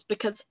older royals,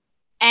 because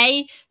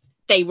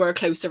they were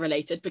closer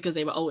related because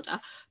they were older,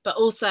 but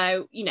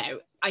also, you know,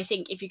 I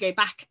think if you go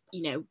back,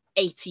 you know,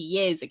 80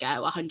 years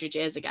ago, 100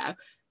 years ago,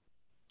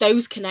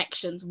 those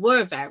connections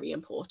were very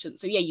important.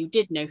 So yeah, you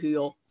did know who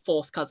your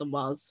fourth cousin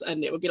was,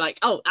 and it would be like,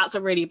 oh, that's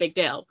a really big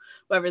deal.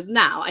 Whereas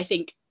now, I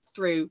think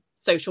through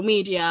social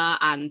media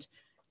and,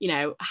 you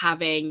know,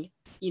 having,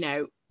 you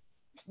know,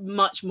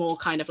 much more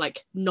kind of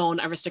like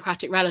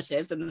non-aristocratic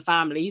relatives in the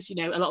families, you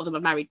know, a lot of them are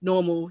married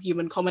normal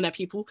human commoner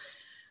people,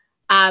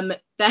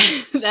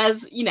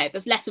 there's, you know,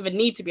 there's less of a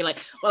need to be like,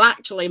 well,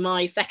 actually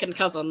my second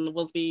cousin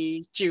was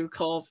the Duke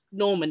of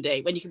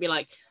Normandy, when you can be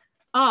like,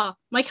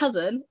 my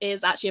cousin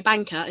is actually a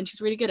banker and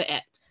she's really good at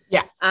it.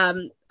 Yeah.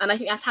 And I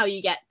think that's how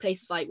you get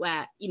places like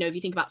where, you know, if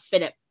you think about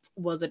Philip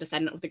was a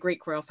descendant of the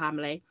Greek royal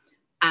family,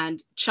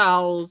 and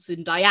Charles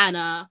and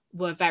Diana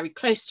were very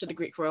close to the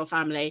Greek royal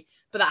family,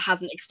 but that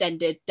hasn't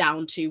extended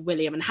down to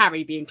William and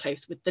Harry being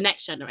close with the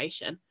next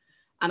generation.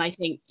 And I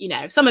think, you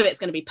know, some of it's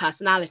going to be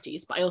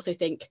personalities, but I also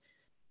think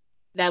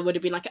there would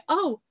have been like,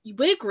 oh,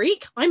 we're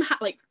Greek. I'm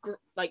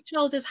like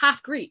Charles is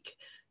half Greek.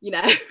 You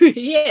know,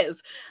 he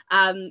is.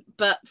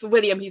 But for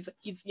William, he's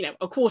you know,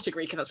 a quarter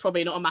Greek, and that's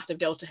probably not a massive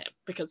deal to him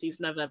because he's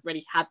never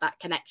really had that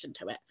connection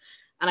to it.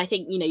 And I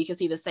think, you know, you can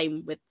see the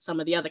same with some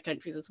of the other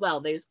countries as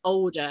well. Those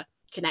older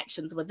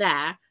connections were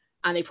there,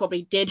 and they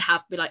probably did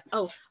have be like,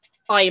 oh,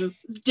 I am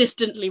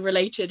distantly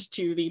related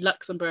to the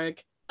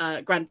Luxembourg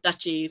Grand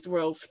Duchy's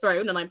royal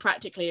throne, and I'm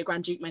practically a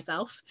Grand Duke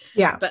myself.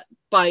 Yeah. But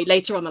by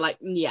later on, they're like,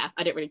 yeah,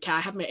 I don't really care.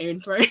 I have my own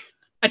throne.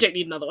 I don't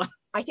need another one.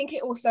 I think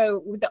it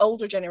also, with the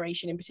older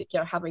generation in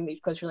particular, having these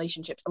close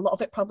relationships, a lot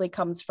of it probably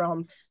comes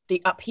from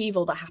the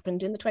upheaval that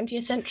happened in the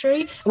 20th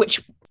century,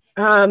 which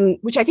I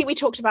think we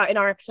talked about in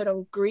our episode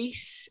on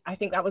Greece. I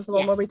think that was the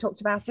one where we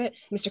talked about it,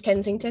 Mr.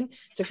 Kensington.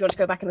 So if you want to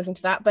go back and listen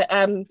to that. But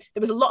there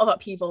was a lot of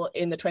upheaval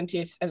in the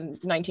 20th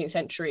and 19th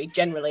century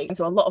generally. And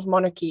so a lot of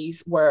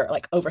monarchies were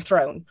like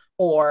overthrown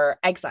or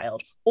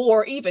exiled,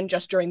 or even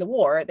just during the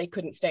war, they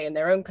couldn't stay in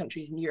their own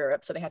countries in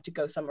Europe, so they had to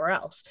go somewhere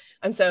else.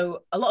 And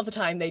so a lot of the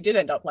time they did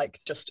end up like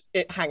just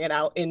hanging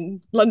out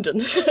in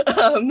London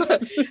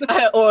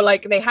or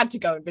like they had to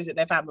go and visit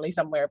their family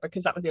somewhere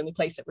because that was the only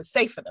place that was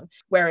safe for them.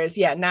 Whereas,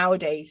 yeah,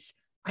 nowadays,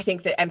 I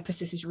think the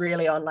emphasis is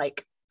really on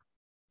like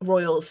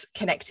royals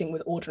connecting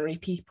with ordinary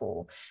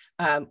people,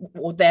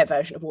 or their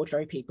version of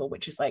ordinary people,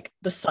 which is like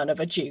the son of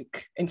a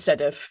duke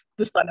instead of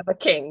the son of a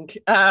king.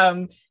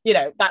 You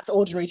know, that's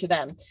ordinary to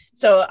them.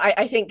 So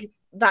I think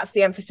that's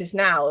the emphasis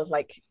now of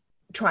like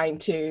trying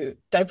to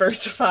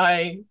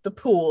diversify the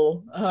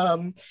pool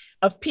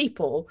of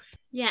people.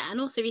 Yeah, and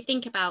also if you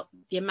think about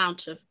the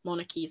amount of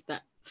monarchies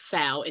that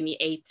fell in the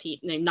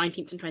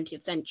 19th and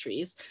 20th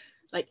centuries,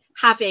 like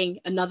having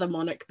another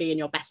monarch being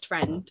your best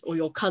friend or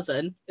your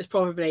cousin is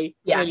probably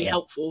really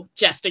helpful,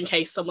 just in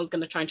case someone's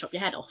going to try and chop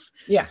your head off.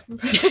 Yeah,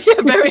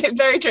 very,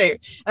 very true.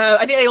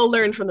 I think they all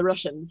learned from the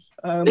Russians.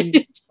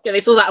 Yeah,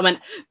 they saw that and went,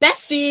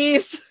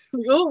 besties,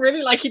 we all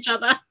really like each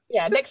other.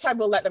 Yeah, next time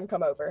we'll let them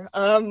come over.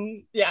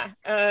 So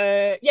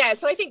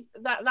I think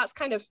that's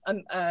kind of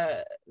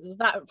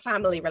that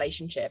family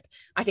relationship,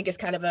 I think, is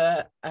kind of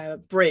a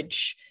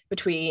bridge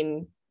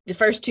between the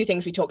first two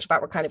things we talked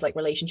about were kind of like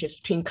relationships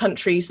between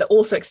countries that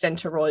also extend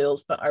to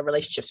royals, but are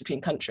relationships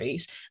between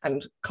countries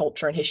and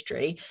culture and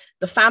history.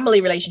 The family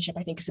relationship,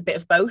 I think, is a bit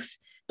of both,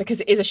 because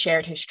it is a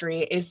shared history.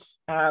 It is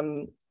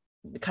kind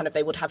of,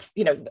 they would have,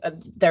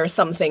 there are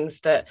some things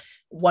that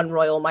one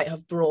royal might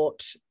have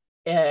brought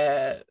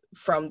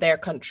from their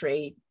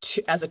country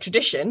as a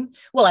tradition.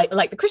 Well,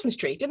 like the Christmas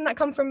tree, didn't that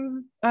come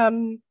from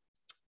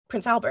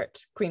Prince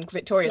Albert, Queen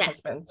Victoria's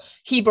husband?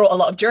 He brought a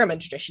lot of German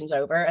traditions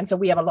over, and so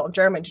we have a lot of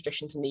German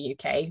traditions in the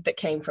UK that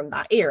came from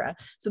that era.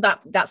 So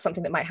that's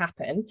something that might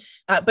happen,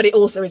 but it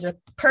also is a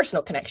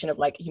personal connection of,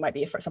 like, you might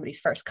be somebody's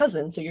first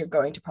cousin, so you're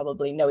going to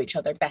probably know each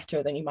other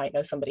better than you might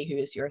know somebody who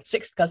is your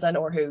sixth cousin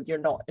or who you're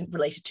not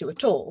related to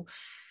at all.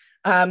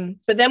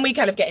 But then we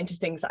kind of get into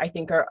things that I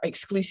think are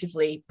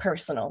exclusively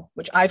personal,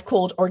 which I've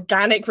called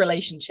organic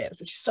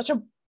relationships, which is such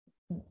a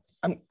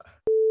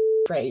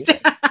phrase.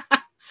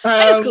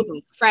 I just call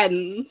them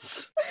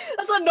friends.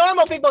 That's what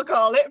normal people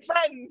call it,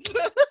 friends.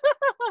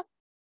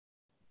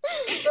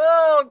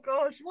 Oh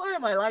gosh, why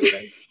am I like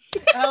this?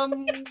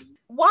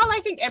 While I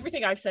think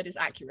everything I've said is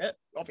accurate,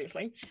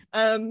 obviously,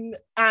 and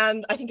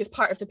I think is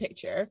part of the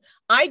picture,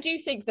 I do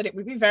think that it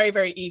would be very,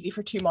 very easy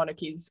for two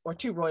monarchies or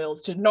two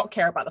royals to not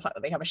care about the fact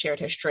that they have a shared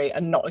history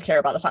and not care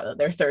about the fact that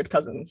they're third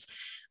cousins.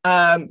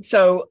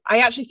 So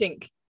I actually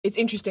think it's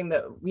interesting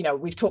that,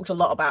 we've talked a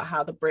lot about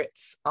how the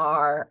Brits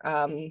are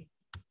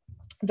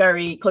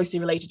very closely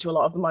related to a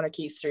lot of the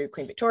monarchies through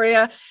Queen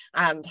Victoria,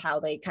 and how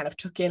they kind of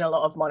took in a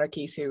lot of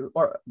monarchies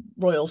or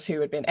royals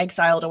who had been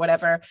exiled or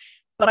whatever.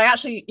 But I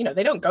actually,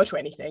 they don't go to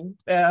anything.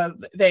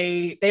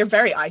 They're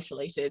very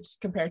isolated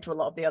compared to a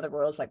lot of the other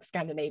royals. Like the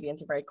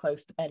Scandinavians are very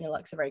close, the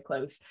Benelux are very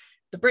close.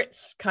 The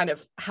Brits kind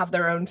of have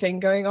their own thing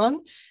going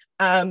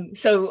on.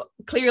 So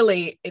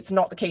clearly it's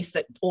not the case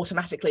that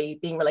automatically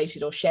being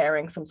related or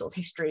sharing some sort of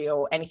history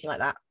or anything like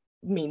that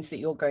means that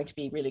you're going to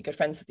be really good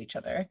friends with each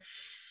other.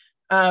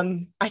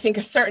 I think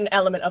a certain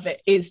element of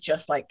it is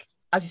just, like,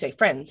 as you say,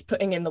 friends,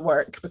 putting in the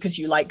work because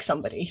you like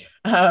somebody.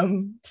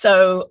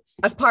 So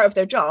as part of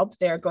their job,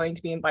 they're going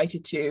to be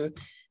invited to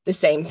the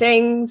same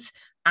things,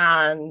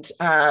 and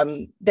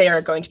they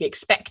are going to be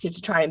expected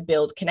to try and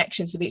build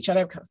connections with each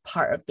other, because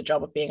part of the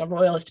job of being a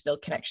royal is to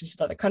build connections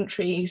with other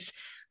countries.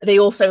 They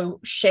also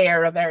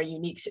share a very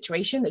unique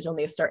situation. There's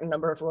only a certain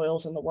number of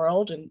royals in the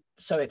world, and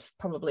so it's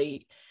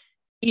probably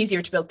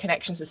easier to build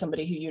connections with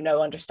somebody who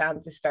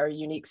understands this very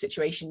unique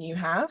situation you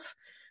have.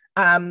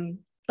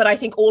 But I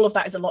think all of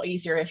that is a lot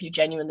easier if you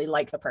genuinely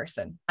like the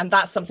person. And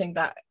that's something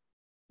that,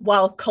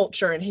 while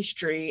culture and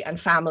history and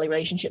family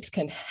relationships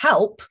can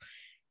help,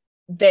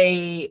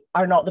 they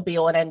are not the be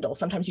all and end all.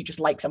 Sometimes you just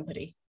like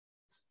somebody.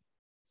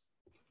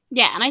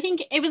 Yeah, and I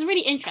think it was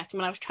really interesting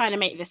when I was trying to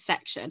make this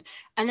section,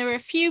 and there were a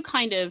few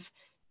kind of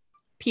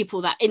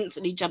people that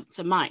instantly jumped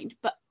to mind.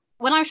 But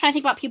when I was trying to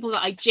think about people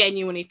that I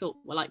genuinely thought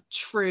were like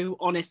true,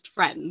 honest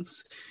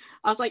friends,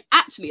 I was like,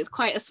 actually, it's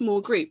quite a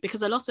small group,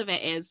 because a lot of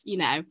it is,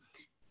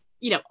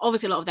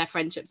 obviously a lot of their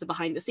friendships are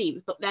behind the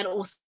scenes, but then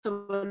also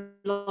a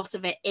lot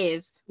of it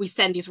is we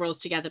send these royals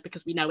together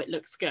because we know it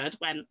looks good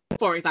when,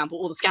 for example,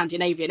 all the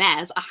Scandinavian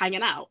heirs are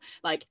hanging out.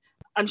 Like,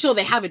 I'm sure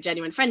they have a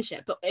genuine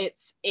friendship, but it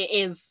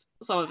is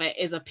some of it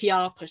is a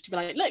PR push to be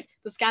like, look,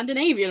 the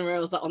Scandinavian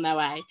royals are on their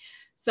way.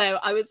 So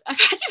I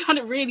actually found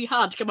it really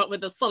hard to come up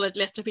with a solid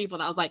list of people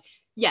that I was like,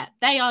 yeah,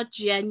 they are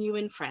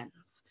genuine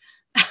friends.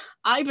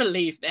 I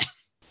believe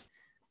this.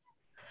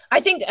 I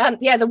think,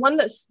 the one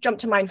that's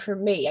jumped to mind for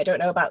me, I don't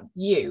know about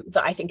you,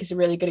 that I think is a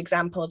really good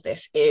example of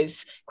this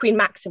is Queen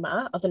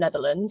Maxima of the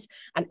Netherlands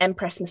and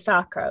Empress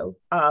Misako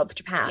of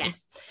Japan.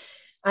 Yes.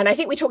 And I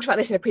think we talked about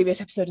this in a previous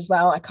episode as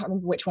well. I can't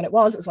remember which one it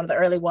was. It was one of the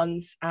early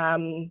ones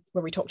where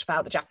we talked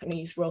about the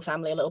Japanese royal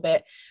family a little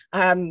bit.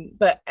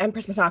 But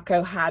Empress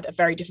Misako had a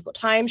very difficult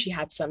time. She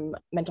had some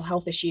mental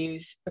health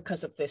issues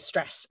because of the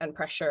stress and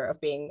pressure of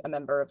being a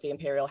member of the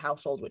imperial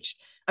household, which,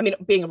 I mean,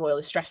 being a royal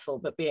is stressful,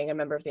 but being a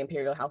member of the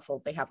imperial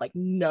household, they have like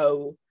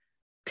no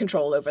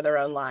control over their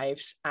own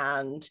lives,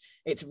 and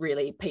it's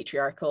really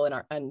patriarchal,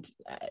 and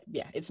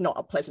it's not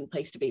a pleasant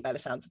place to be by the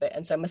sounds of it.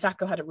 And so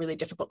Misako had a really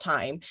difficult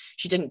time.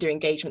 She didn't do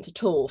engagements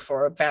at all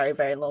for a very,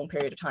 very long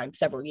period of time,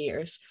 several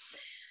years.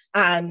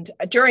 And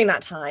during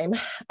that time,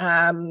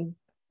 Queen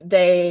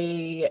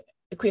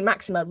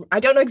Maxima,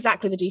 I don't know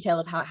exactly the detail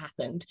of how it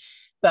happened,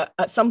 but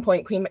at some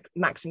point Queen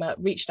Maxima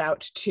reached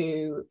out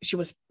to, she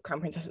was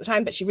crown princess at the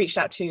time, but she reached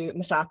out to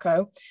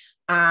Misako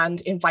and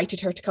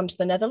invited her to come to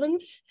the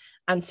Netherlands.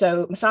 And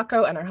so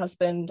Misako and her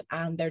husband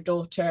and their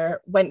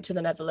daughter went to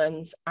the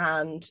Netherlands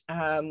and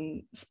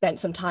spent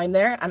some time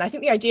there. And I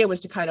think the idea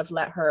was to kind of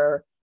let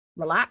her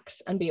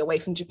relax and be away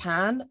from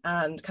Japan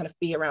and kind of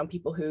be around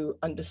people who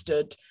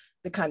understood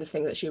the kind of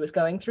thing that she was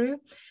going through.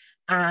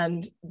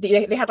 And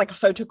they had like a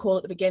photo call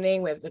at the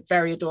beginning with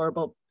very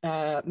adorable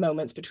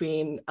moments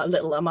between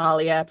little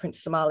Amalia,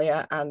 Princess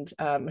Amalia, and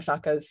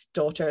Masako's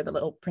daughter, the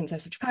little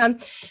princess of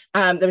Japan.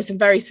 There were some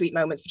very sweet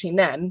moments between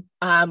them,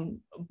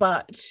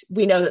 but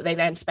we know that they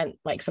then spent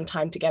like some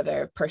time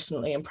together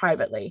personally and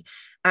privately.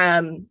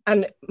 And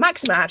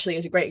Maxima actually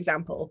is a great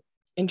example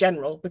in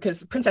general,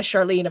 because Princess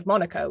Charlene of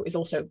Monaco is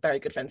also very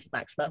good friends with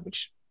Maxima,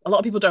 which a lot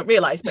of people don't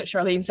realize, but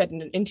Charlene said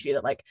in an interview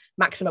that like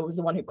Maxima was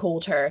the one who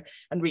called her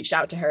and reached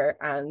out to her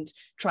and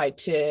tried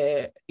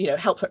to, you know,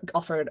 help her,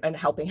 offer a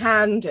helping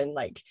hand, and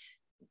like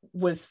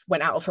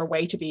went out of her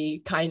way to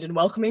be kind and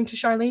welcoming to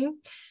Charlene.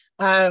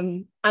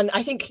 And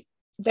I think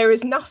there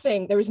is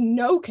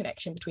no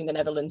connection between the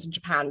Netherlands and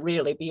Japan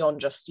really,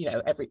 beyond just,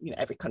 every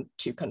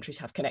two countries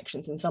have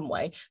connections in some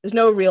way. There's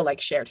no real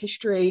like shared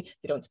history.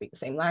 They don't speak the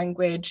same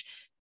language.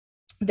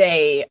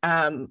 They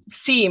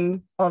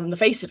seem on the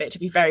face of it to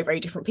be very, very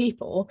different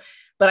people.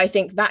 But I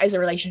think that is a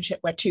relationship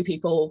where two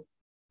people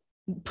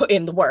put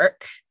in the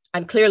work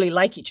and clearly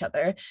like each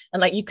other.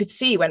 And like you could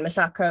see when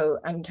Masako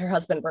and her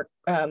husband were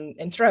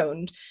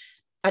enthroned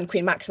and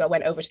Queen Maxima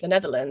went over to the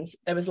Netherlands,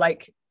 there was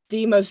like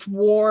the most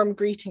warm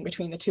greeting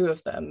between the two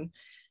of them.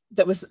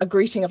 That was a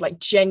greeting of like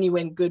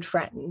genuine good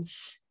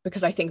friends,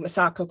 because I think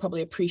Masako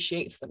probably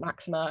appreciates that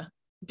Maxima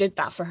did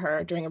that for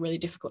her during a really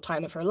difficult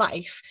time of her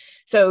life.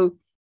 So,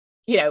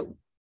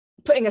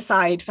 putting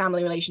aside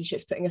family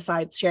relationships, putting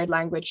aside shared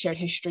language, shared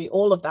history,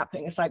 all of that,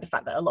 putting aside the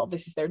fact that a lot of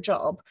this is their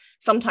job,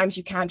 sometimes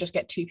you can just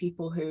get two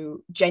people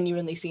who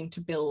genuinely seem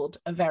to build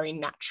a very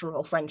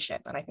natural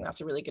friendship. And I think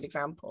that's a really good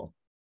example.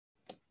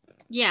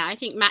 Yeah, I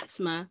think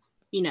Maxima,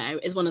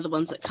 is one of the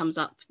ones that comes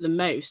up the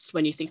most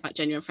when you think about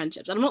genuine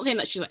friendships. And I'm not saying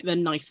that she's like the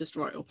nicest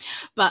royal,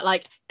 but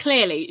like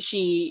clearly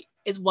she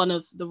is one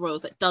of the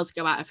royals that does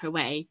go out of her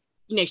way.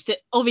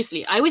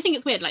 Obviously, I always think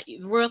it's weird, like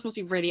the royals must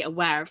be really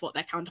aware of what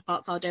their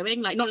counterparts are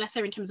doing, like not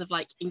necessarily in terms of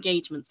like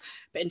engagements,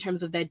 but in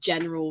terms of their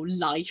general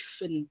life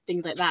and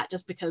things like that,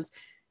 just because,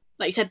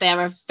 like you said, there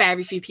are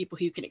very few people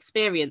who can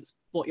experience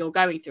what you're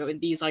going through,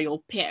 and these are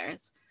your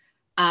peers.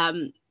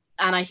 And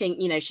I think,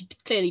 she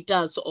clearly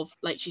does sort of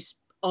like, she's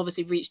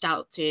obviously reached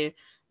out to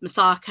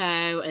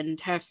Masako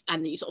and her,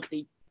 and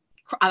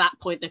at that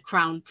point the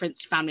crown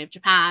prince family of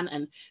Japan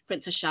and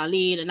Princess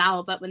Charlene and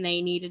Albert when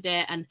they needed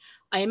it. And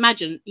I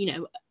imagine,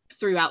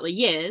 throughout the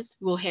years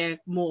we'll hear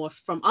more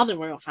from other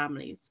royal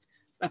families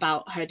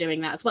about her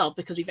doing that as well,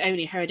 because we've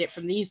only heard it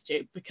from these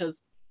two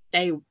because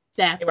they were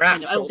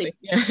asked,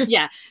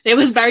 yeah, it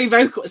was very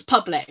vocal, it was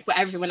public, but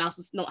everyone else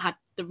has not had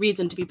the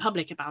reason to be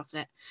public about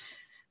it.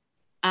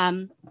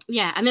 And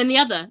then the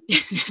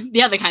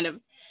other kind of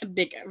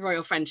big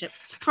royal friendship,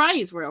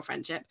 surprise royal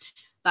friendship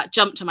that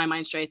jumped to my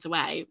mind straight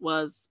away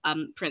was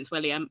Prince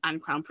William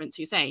and Crown Prince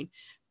Hussein,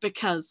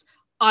 because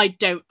I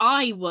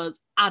was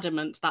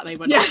adamant that they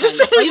were not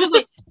friends. I was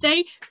like,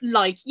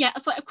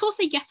 it's like, of course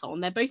they get on,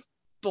 they're both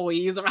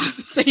boys around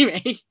the same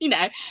age,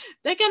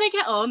 they're gonna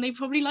get on, they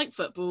probably like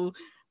football,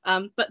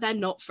 but they're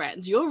not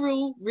friends. Your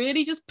rule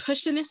really just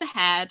pushing this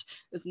ahead,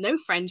 there's no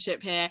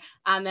friendship here.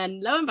 And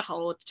then lo and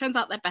behold, turns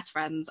out they're best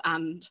friends,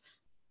 and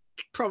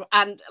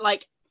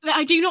like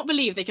I do not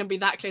believe they can be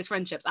that close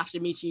friendships after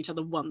meeting each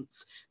other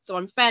once. So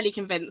I'm fairly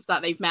convinced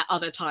that they've met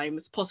other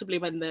times, possibly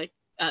when the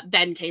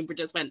then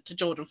Cambridges went to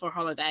Jordan for a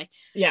holiday.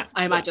 Yeah,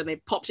 I imagine they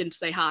popped in to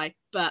say hi.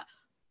 But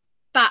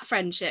that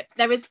friendship,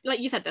 there is, like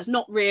you said, there's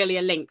not really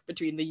a link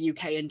between the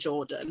UK and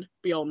Jordan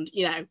beyond,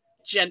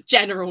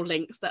 general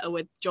links that are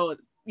with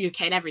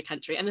UK and every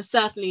country. And there's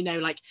certainly no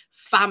like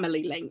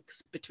family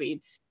links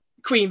between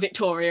Queen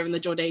Victoria and the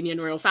Jordanian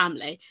royal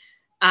family.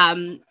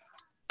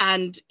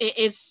 And it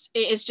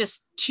is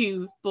just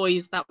two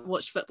boys that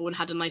watched football and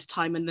had a nice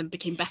time and then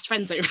became best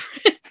friends over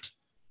it.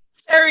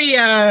 Very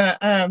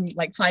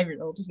like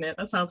 5-year-old, isn't it?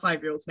 That's how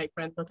 5-year-olds make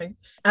friends, I think.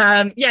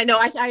 I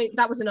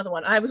that was another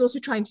one. I was also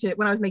trying to,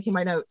 when I was making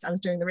my notes, I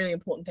was doing the really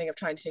important thing of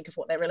trying to think of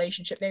what their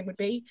relationship name would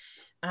be.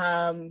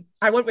 I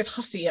went with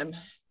Hussien.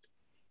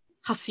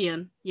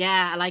 Hussien,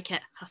 yeah, I like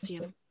it.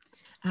 Hussien.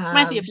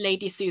 Reminds me of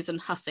Lady Susan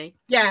Hussey.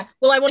 Yeah,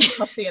 well, I wanted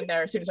Hussey in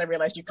there as soon as I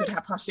realised you could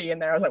have Hussey in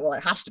there. I was like, well,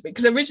 it has to be.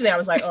 Because originally I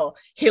was like, oh,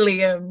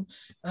 Hilliam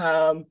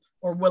or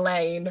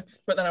Willain.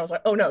 But then I was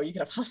like, oh, no, you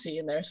can have Hussey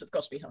in there, so it's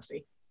got to be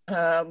Hussey.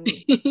 I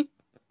think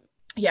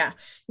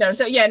that's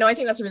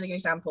a really good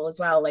example as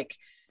well. Like,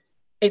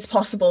 it's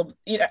possible,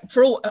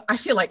 I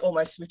feel like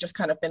almost we've just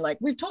kind of been like,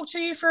 we've talked to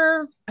you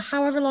for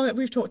however long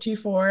we've talked to you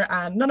for,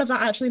 and none of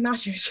that actually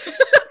matters.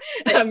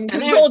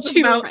 It's all just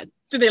about,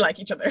 do they like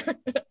each other?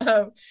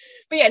 I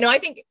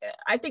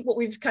think what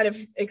we've kind of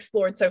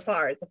explored so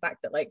far is the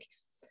fact that like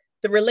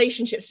the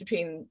relationships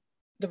between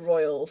the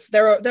royals,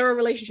 there are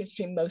relationships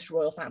between most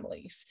royal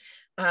families,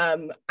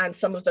 and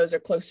some of those are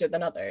closer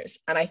than others.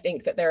 And I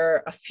think that there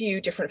are a few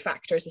different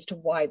factors as to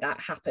why that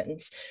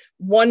happens.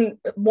 One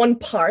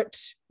part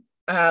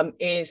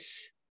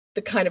is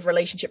the kind of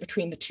relationship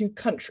between the two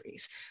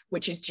countries,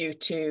 which is due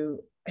to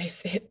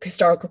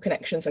historical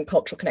connections and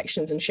cultural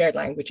connections and shared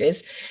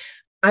languages.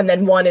 And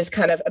then one is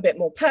kind of a bit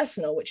more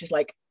personal, which is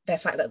like the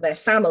fact that they're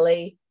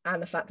family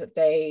and the fact that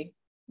they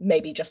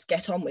maybe just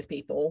get on with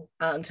people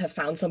and have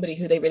found somebody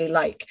who they really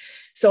like.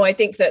 So I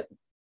think that,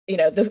 you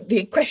know,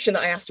 the question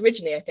that I asked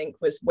originally, I think,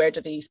 was where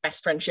do these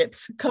best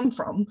friendships come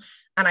from?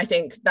 And I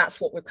think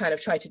that's what we've kind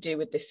of tried to do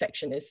with this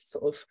section, is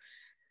sort of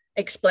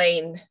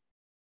explain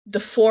the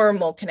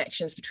formal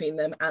connections between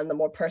them and the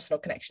more personal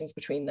connections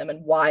between them,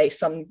 and why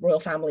some royal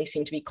families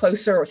seem to be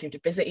closer or seem to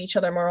visit each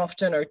other more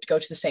often or to go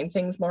to the same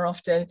things more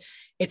often.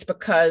 It's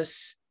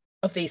because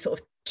of these sort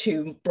of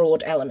two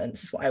broad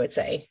elements, is what I would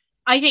say.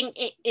 I think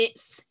it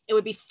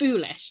would be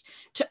foolish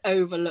to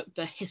overlook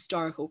the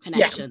historical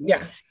connections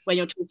when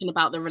you're talking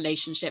about the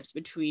relationships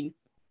between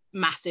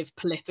massive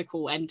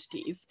political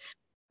entities.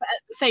 But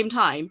at the same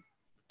time,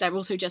 they're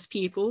also just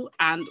people,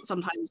 and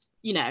sometimes,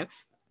 you know,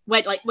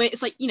 where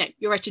it's like, you know,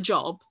 you're at a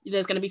job,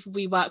 there's going to be people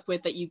you work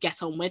with that you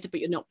get on with, but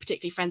you're not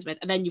particularly friends with,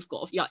 and then you've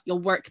got your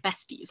work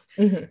besties,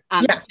 and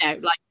you know,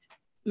 like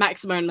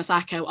Maxima and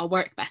Masako are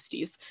work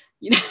besties,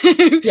 you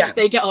know.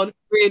 They get on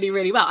really,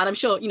 really well, and I'm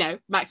sure, you know,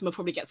 Maxima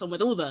probably gets on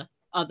with all the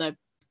other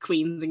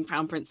queens and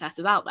crown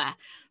princesses out there,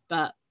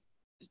 but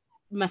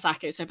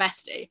Masako's her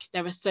bestie.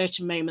 There are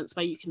certain moments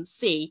where you can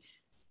see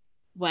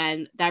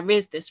when there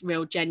is this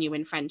real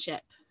genuine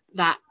friendship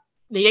that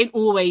they don't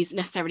always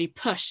necessarily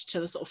push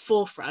to the sort of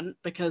forefront,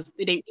 because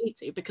they don't need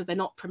to, because they're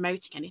not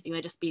promoting anything,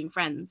 they're just being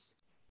friends.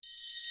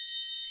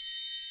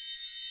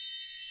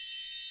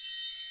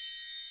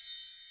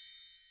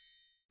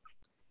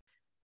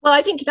 Well,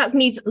 I think that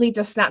leads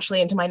us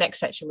naturally into my next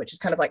section, which is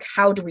kind of like,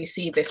 how do we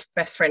see this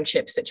best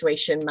friendship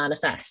situation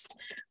manifest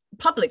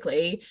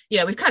publicly? You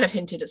know, we've kind of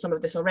hinted at some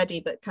of this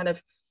already, but kind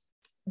of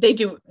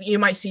you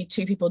might see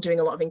two people doing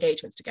a lot of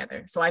engagements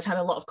together. So I've had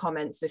a lot of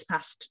comments this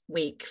past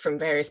week from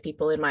various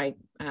people in my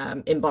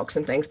inbox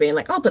and things, being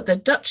like, oh, but the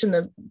Dutch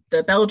and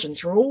the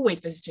Belgians are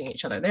always visiting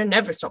each other. They're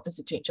never stop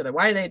visiting each other.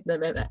 Why are they? Blah,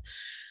 blah, blah.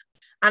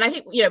 And I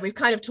think, you know, we've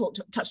kind of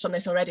touched on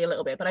this already a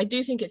little bit, but I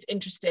do think it's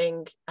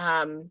interesting.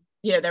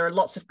 You know, there are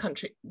lots of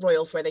country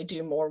royals where they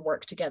do more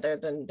work together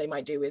than they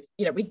might do with,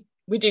 you know,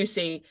 we do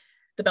see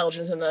the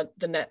Belgians and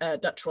the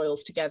Dutch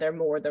royals together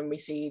more than we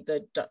see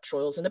the Dutch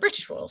royals and the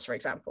British royals, for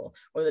example,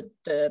 or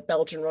the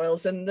Belgian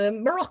royals and the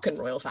Moroccan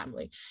royal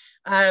family.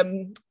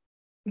 But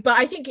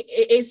I think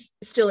it is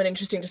still an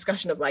interesting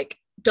discussion of like,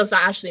 does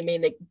that actually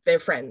mean they're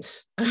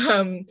friends?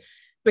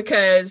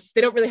 Because they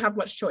don't really have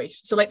much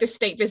choice. So like this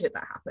state visit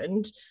that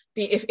happened,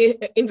 if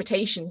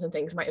invitations and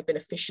things might have been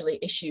officially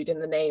issued in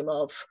the name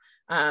of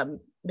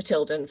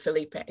Matilda and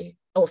Philippe,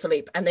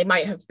 and they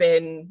might have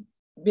been,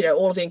 you know,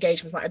 all of the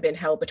engagements might have been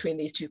held between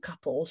these two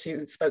couples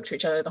who spoke to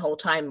each other the whole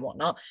time and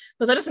whatnot,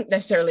 but that doesn't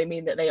necessarily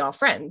mean that they are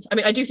friends. I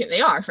mean, I do think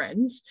they are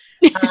friends,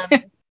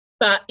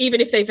 but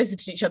even if they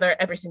visited each other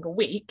every single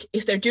week,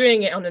 if they're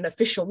doing it on an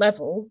official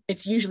level,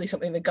 it's usually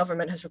something the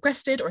government has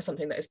requested or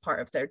something that is part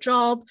of their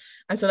job,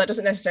 and so that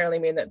doesn't necessarily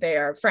mean that they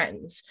are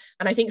friends.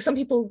 And I think some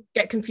people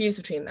get confused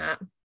between that.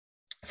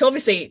 So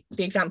obviously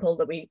the example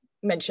that we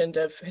mentioned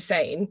of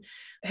Hussein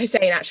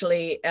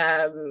actually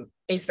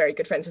is very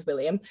good friends with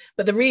William,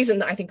 but the reason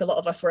that I think a lot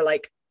of us were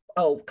like,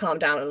 oh, calm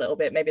down a little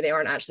bit, maybe they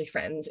aren't actually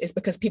friends, is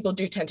because people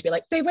do tend to be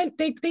like,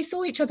 they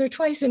saw each other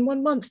twice in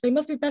 1 month, they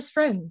must be best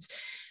friends.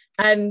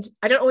 And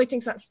I don't always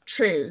think that's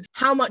true.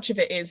 How much of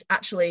it is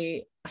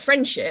actually a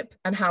friendship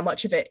and how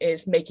much of it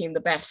is making the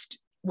best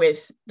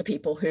with the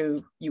people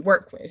who you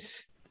work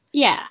with?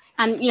 Yeah,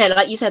 and you know,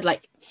 like you said,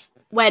 like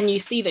when you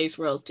see those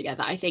royals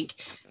together, I think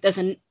there's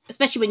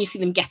especially when you see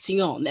them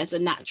getting on, there's a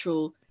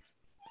natural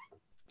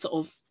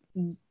sort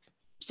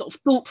of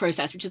thought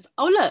process, which is,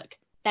 oh look,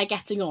 they're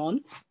getting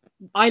on,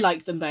 I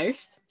like them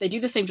both, they do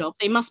the same job,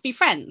 they must be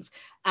friends.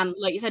 And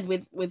like you said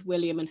with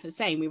William and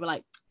Hussein, we were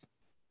like,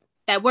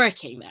 they're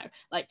working though,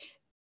 like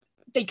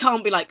they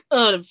can't be like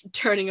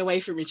turning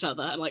away from each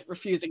other and like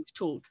refusing to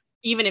talk,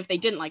 even if they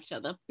didn't like each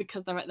other,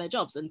 because they're at their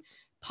jobs. And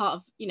part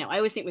of, you know, I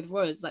always think with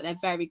royals, like they're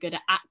very good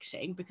at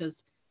acting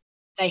because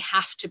they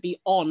have to be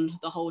on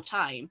the whole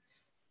time.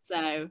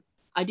 So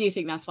I do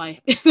think that's why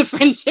the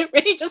friendship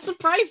really just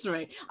surprised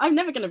me. I'm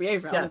never going to be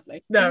over it,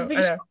 honestly. No, I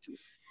know.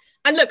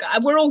 And look,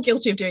 we're all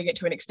guilty of doing it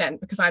to an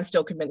extent, because I'm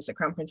still convinced that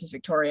Crown Princess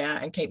Victoria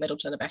and Kate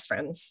Middleton are best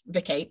friends.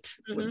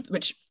 Vic8,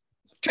 which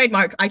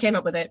trademark, I came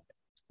up with it.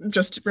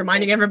 Just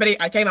reminding everybody,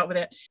 I came up with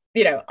it.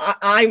 You know,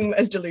 I'm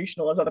as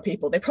delusional as other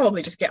people. They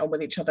probably just get on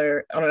with each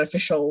other on an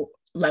official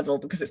level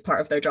because it's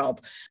part of their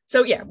job.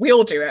 So yeah, we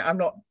all do it. I'm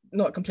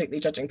not completely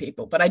judging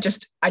people, but I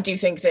do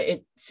think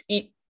that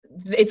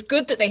it's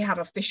good that they have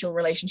official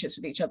relationships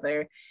with each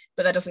other,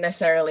 but that doesn't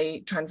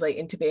necessarily translate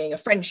into being a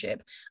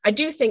friendship. I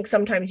do think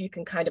sometimes you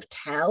can kind of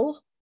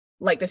tell,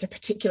 like there's a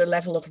particular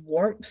level of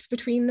warmth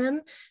between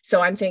them.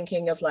 So I'm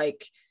thinking of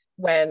like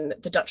when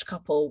the Dutch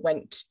couple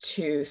went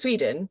to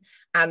Sweden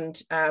and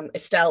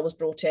Estelle was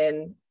brought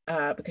in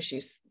because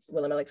she's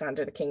Willem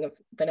Alexander, the King of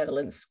the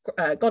Netherlands,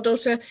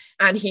 goddaughter,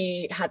 and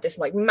he had this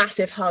like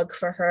massive hug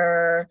for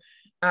her.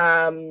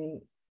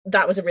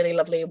 That was a really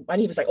lovely,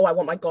 and he was like, oh, I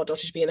want my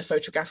goddaughter to be in the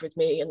photograph with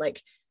me, and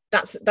like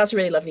that's a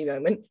really lovely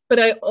moment.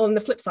 But on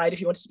the flip side, if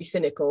you wanted to be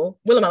cynical,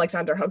 Willem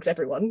Alexander hugs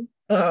everyone.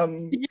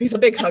 He's a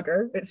big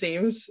hugger, it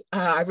seems.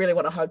 I really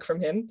want a hug from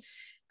him.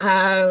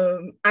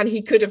 And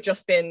he could have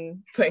just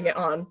been putting it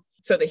on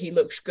so that he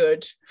looked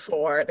good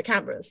for the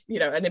cameras, you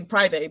know, and in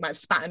private he might have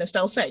spat in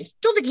Estelle's face.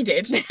 Don't think he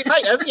did.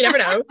 I know, you never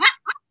know.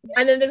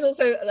 And then there's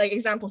also like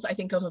examples I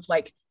think of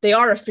like they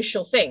are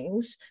official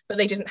things, but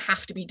they didn't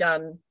have to be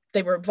done.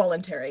 They were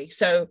voluntary.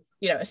 So,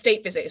 you know, a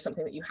state visit is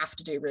something that you have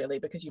to do really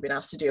because you've been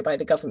asked to do it by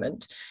the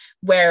government.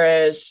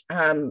 Whereas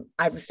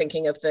I was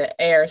thinking of the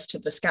heirs to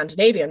the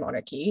Scandinavian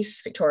monarchies,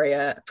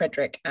 Victoria,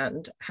 Frederick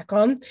and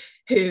Haakon,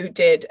 who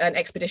did an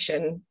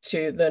expedition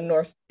to the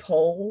North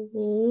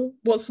Pole.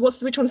 Which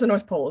one's the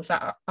North Pole? Is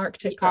that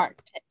Arctic? The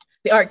Arctic.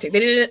 The Arctic. They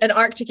did an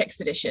Arctic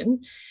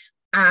expedition.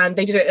 And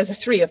they did it as the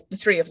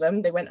three of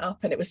them. They went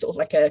up and it was sort of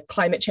like a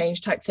climate change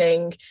type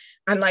thing.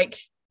 And like,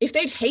 if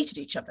they'd hated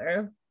each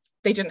other,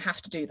 they didn't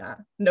have to do that.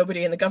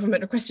 Nobody in the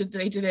government requested that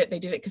they did it. They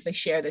did it because they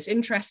share this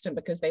interest and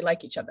because they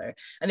like each other.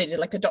 And they did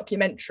like a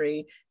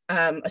documentary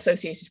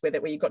associated with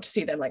it where you got to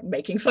see them like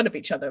making fun of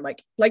each other,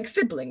 like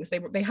siblings.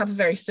 They have a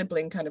very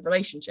sibling kind of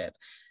relationship.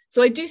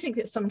 So I do think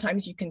that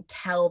sometimes you can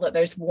tell that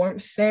there's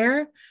warmth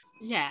there.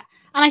 Yeah.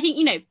 And I think,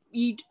 you know,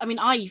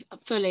 I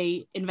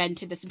fully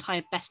invented this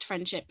entire best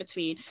friendship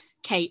between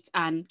Kate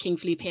and King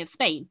Felipe of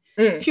Spain,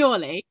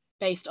 purely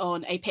based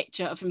on a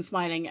picture of him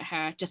smiling at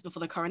her just before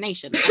the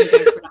coronation and going for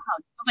a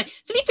hug. I was like,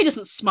 Felipe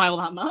doesn't smile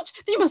that much.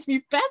 They must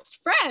be best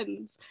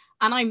friends.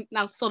 And I'm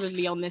now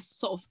solidly on this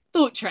sort of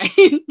thought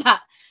train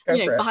that,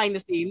 behind the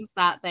scenes,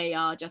 that they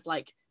are just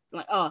like,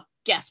 oh,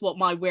 guess what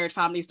my weird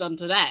family's done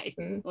today?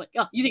 Like,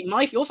 oh, you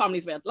think your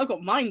family's weird? Look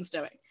what mine's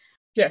doing.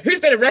 Yeah, who's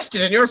been arrested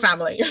in your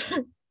family?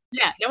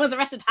 Yeah, no one's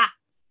arrested. Ha!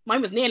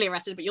 Mine was nearly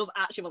arrested, but yours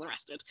actually was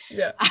arrested.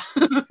 Yeah.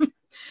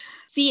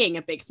 Seeing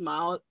a big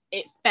smile,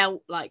 it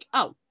felt like,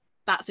 oh,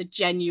 that's a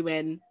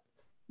genuine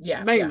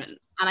moment.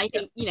 Yeah. And I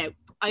think, you know,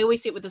 I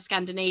always see it with the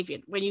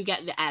Scandinavian, when you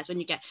get the heirs, when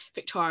you get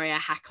Victoria,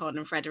 Haakon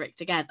and Frederick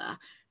together,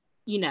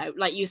 you know,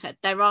 like you said,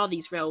 there are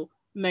these real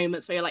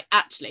moments where you're like,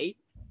 actually,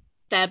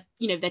 they're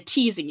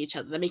teasing each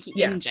other, they're making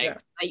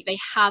in-jokes. Yeah. They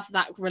have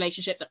that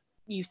relationship that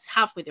you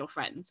have with your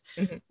friends.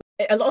 Mm-hmm.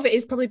 A lot of it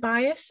is probably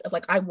bias of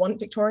like, I want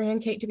Victoria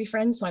and Kate to be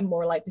friends, so I'm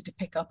more likely to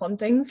pick up on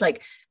things.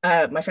 Like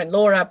my friend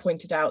Laura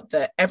pointed out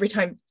that every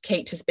time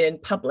Kate has been in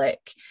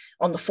public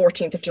on the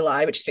 14th of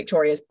July, which is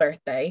Victoria's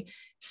birthday,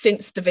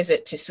 since the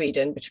visit to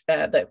Sweden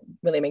that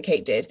William and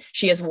Kate did,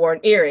 she has worn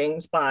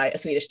earrings by a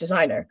Swedish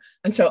designer.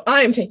 And so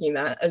I am taking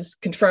that as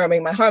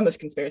confirming my harmless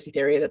conspiracy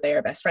theory that they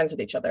are best friends with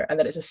each other and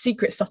that it's a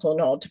secret subtle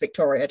nod to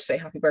Victoria to say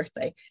happy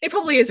birthday. It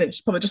probably isn't.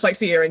 She probably just likes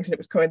the earrings and it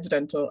was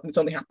coincidental and it's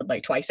only happened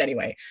like twice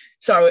anyway.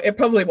 So it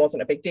probably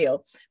wasn't a big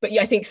deal. But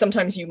yeah, I think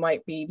sometimes you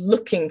might be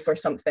looking for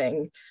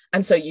something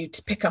and so you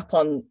pick up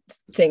on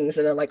things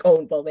and are like,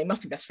 oh, well, they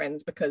must be best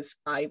friends because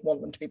I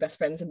want them to be best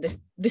friends and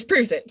this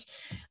proves it.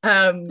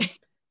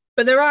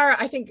 But there are,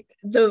 I think,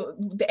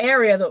 the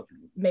area that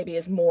maybe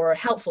is more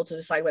helpful to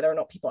decide whether or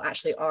not people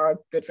actually are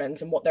good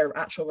friends and what their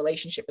actual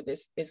relationship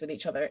is with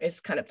each other is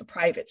kind of the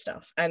private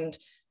stuff. And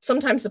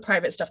sometimes the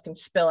private stuff can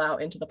spill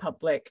out into the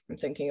public. I'm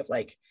thinking of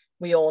like,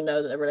 we all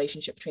know that the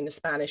relationship between the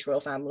Spanish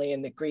royal family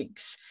and the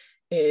Greeks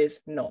is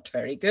not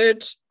very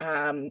good.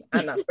 And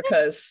that's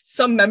because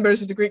some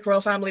members of the Greek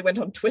royal family went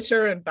on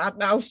Twitter and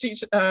badmouthed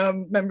each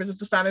members of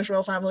the Spanish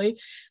royal family.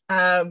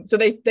 So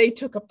they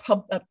took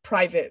a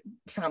private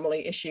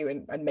family issue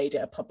and made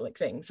it a public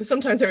thing. So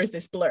sometimes there is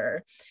this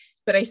blur.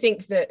 But I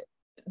think that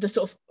the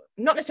sort of,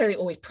 not necessarily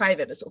always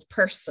private, a sort of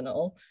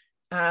personal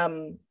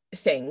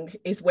thing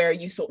is where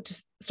you sort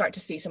of start to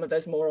see some of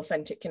those more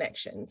authentic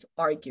connections,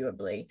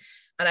 arguably.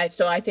 And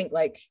I think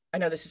like, I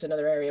know this is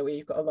another area where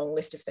you've got a long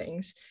list of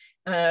things,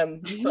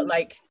 but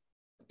like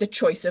the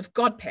choice of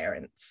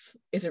godparents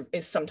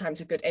is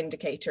sometimes a good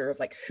indicator of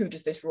like, who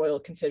does this royal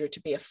consider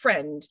to be a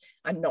friend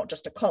and not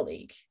just a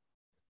colleague?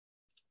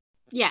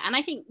 Yeah, and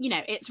I think, you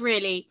know, it's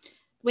really,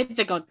 with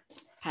the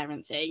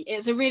godparent thing,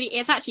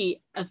 it's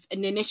actually an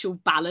initial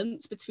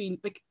balance between,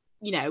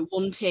 you know,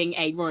 wanting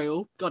a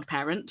royal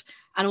godparent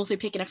and also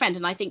picking a friend.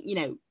 And I think, you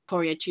know,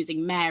 Victoria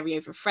choosing Mary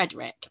over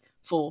Frederick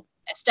for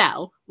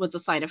Estelle was a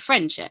sign of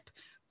friendship,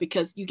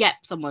 because you get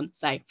someone,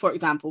 say, for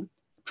example,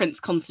 Prince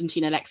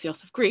Constantine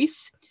Alexios of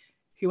Greece,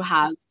 who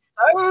has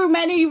so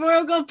many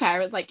royal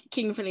godparents, like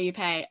King Felipe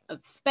of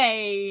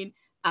Spain,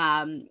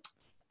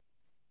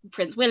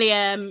 Prince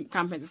William,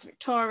 Crown Princess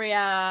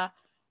Victoria,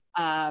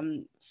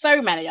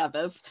 so many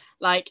others.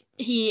 Like,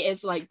 he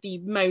is like the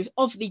most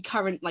of the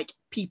current like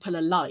people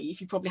alive,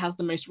 he probably has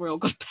the most royal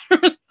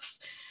godparents.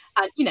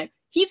 And you know,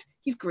 he's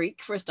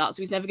Greek for a start,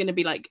 so he's never going to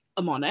be like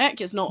a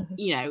monarch. It's not,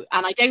 you know,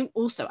 and I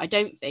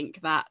don't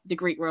think that the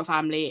Greek royal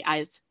family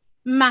is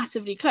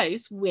massively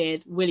close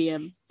with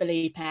William,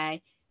 Felipe.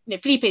 You know,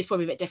 Felipe is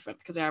probably a bit different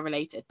because they are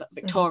related, but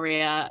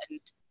Victoria and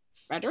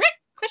Frederick, ?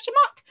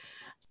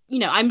 You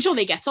know, I'm sure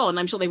they get on.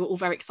 I'm sure they were all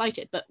very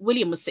excited. But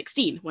William was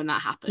 16 when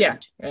that happened.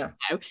 Yeah.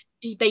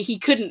 You know,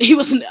 he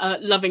wasn't a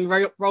loving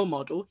role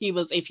model. He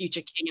was a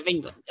future king of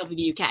England, of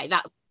the UK.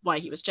 That's why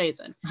he was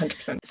chosen.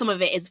 100%. Some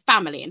of it is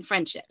family and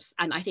friendships.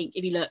 And I think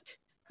if you look,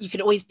 you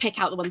can always pick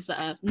out the ones that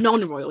are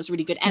non-royal. It's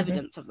really good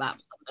evidence of that.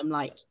 Some of them,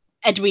 like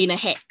Edwina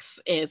Hicks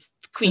is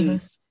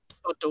Queen's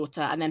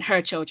goddaughter, and then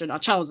her children are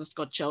Charles's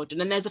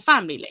godchildren, and there's a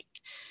family link.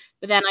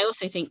 But then I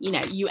also think,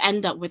 you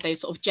end up with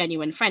those sort of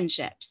genuine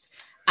friendships.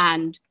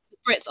 And the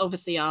Brits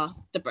obviously are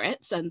the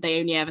Brits, and they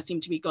only ever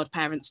seem to be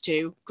godparents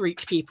to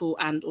Greek people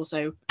and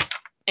also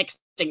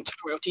extinct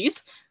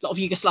royalties. A lot of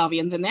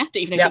Yugoslavians in there. Don't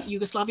even know if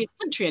Yugoslavia is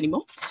a country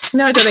anymore.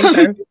 No, I don't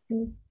think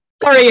so.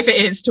 Sorry if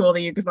it is to all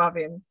the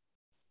Yugoslavians.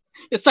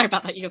 Sorry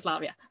about that,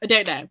 Yugoslavia. I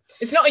don't know.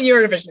 It's not in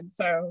Eurovision,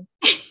 so...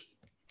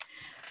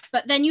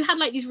 But then you had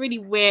like these really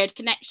weird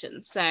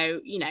connections. So,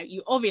 you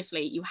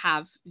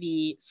have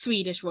the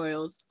Swedish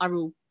royals are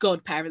all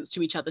godparents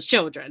to each other's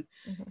children.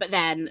 Mm-hmm. But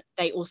then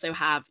they also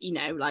have,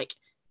 like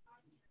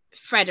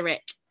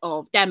Frederick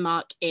of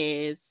Denmark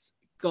is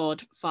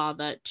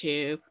godfather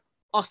to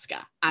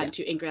Oscar and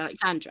to Ingrid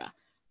Alexandra,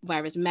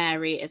 whereas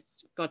Mary is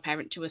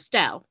godparent to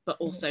Estelle, but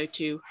also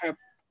to her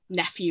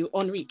nephew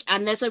Henrique.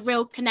 And there's a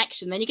real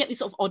connection. Then you get these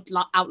sort of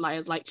odd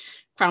outliers like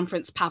Crown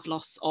Prince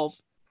Pavlos of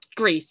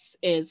Greece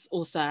is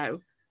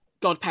also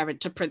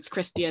godparent to Prince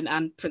Christian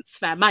and Prince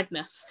Sverre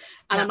Magnus.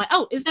 And I'm like,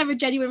 oh, is there a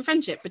genuine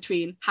friendship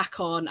between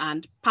Hakon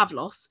and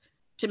Pavlos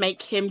to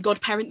make him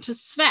godparent to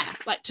Sverre,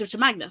 like to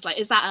Magnus? Like,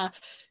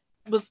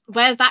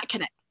 where's that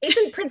connect?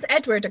 Isn't Prince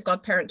Edward a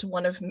godparent to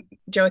one of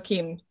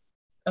Joachim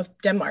of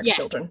Denmark's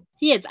children?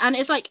 He is. And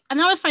it's like,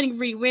 and I was finding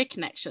really weird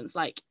connections,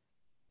 like,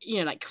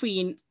 like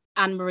Queen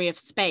Anne Marie of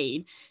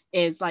Spain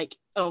is like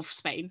of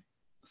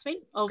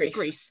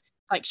Greece.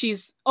 Like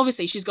she's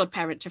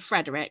godparent to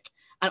Frederick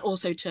and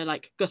also to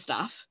like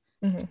Gustav.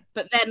 Mm-hmm.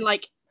 But then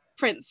like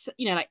Prince,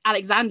 like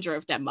Alexandra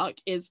of Denmark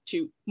is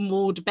to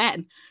Maud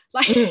Ben.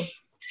 Like,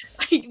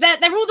 like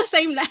they're all the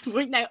same level.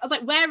 I was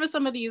like, where are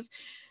some of these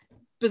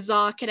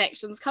bizarre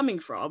connections coming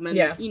from? And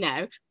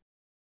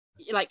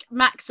like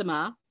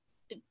Maxima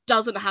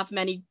doesn't have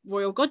many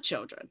royal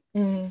godchildren,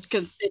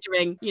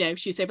 considering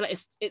she's so, but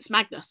it's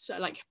Magnus, so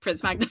like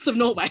Prince Magnus of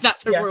Norway,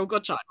 that's her royal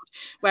godchild.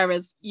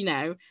 Whereas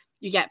you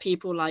get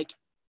people like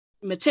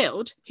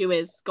Matilde, who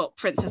has got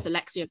Princess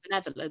Alexia of the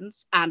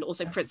Netherlands and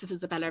also Princess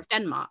Isabella of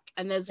Denmark,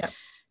 and there's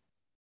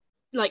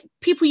like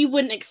people you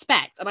wouldn't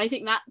expect, and I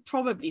think that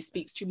probably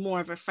speaks to more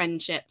of a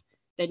friendship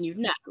than you'd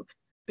know,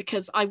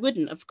 because I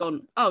wouldn't have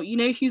gone, oh,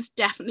 who's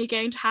definitely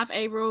going to have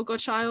a royal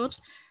godchild?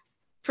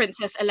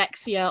 Princess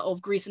Alexia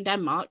of Greece and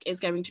Denmark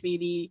is going to be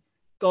the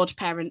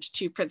godparent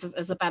to Princess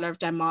Isabella of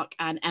Denmark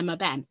and Emma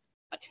Ben.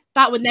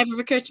 That would never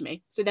occur to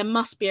me. So there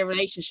must be a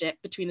relationship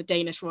between the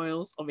Danish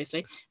royals,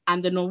 obviously,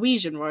 and the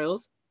Norwegian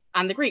royals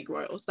and the Greek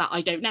royals that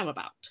I don't know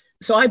about.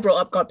 So I brought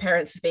up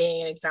godparents as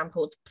being an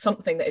example of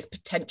something that is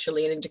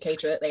potentially an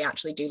indicator that they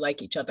actually do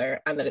like each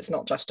other and that it's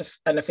not just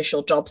an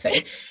official job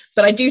thing.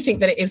 But I do think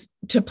that it is,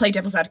 to play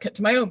devil's advocate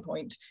to my own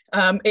point,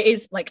 it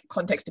is like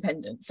context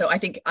dependent. So I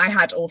think I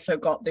had also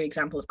got the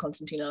example of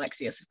Constantine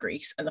Alexius of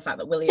Greece and the fact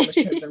that William was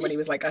chosen when he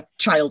was like a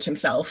child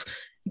himself.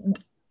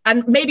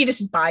 And maybe this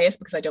is biased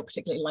because I don't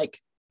particularly like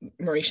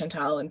Marie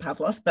Chantal and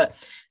Pavlos, but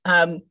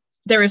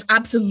there is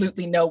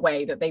absolutely no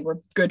way that they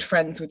were good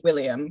friends with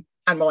William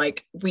and were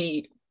like,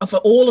 for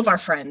all of our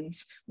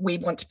friends, we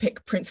want to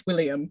pick Prince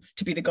William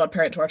to be the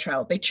godparent to our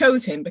child. They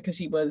chose him because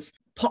he was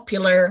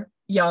popular,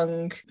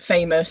 young,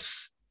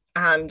 famous,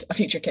 and a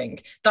future king.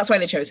 That's why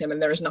they chose him,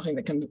 and there is nothing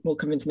that will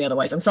convince me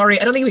otherwise. I'm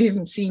sorry, I don't think we've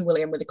even seen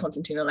William with a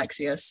Constantine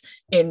Alexius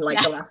in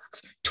the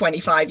last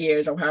 25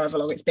 years or however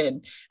long it's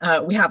been.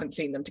 We haven't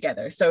seen them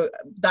together, so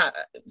that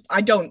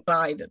I don't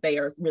buy that they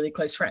are really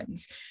close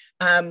friends.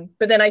 But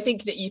then I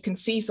think that you can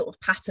see sort of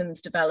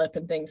patterns develop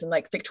and things, and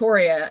like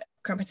Victoria,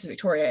 Crown Princess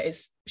Victoria,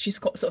 she's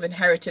sort of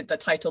inherited the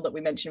title that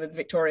we mentioned with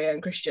Victoria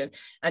and Christian,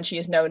 and she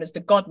is known as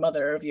the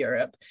godmother of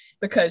Europe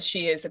because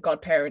she is a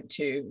godparent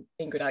to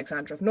Ingrid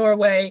Alexandra of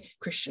Norway,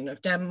 Christian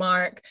of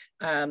Denmark,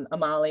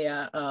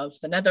 Amalia of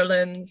the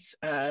Netherlands,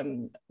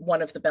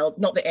 one of the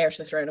not the heir to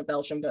the throne of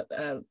Belgium, but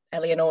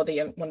Eleanor,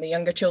 one of the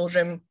younger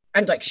children,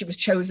 and like she was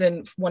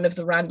chosen one of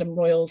the random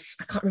royals.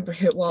 I can't remember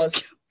who it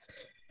was.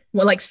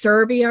 Well, like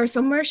Serbia or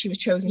somewhere, she was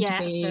chosen to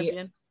be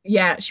Serbian.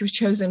 She was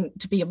chosen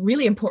to be a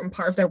really important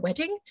part of their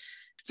wedding.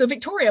 So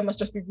Victoria must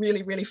just be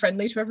really, really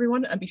friendly to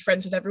everyone and be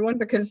friends with everyone,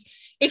 because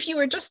if you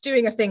were just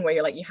doing a thing where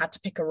you're like, you had to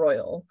pick a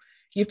royal,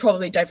 you'd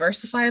probably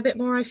diversify a bit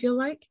more, I feel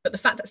like. But the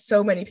fact that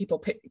so many people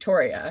pick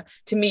Victoria,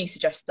 to me,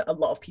 suggests that a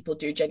lot of people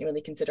do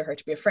genuinely consider her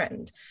to be a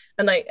friend.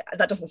 And like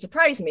that doesn't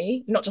surprise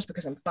me, not just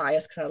because I'm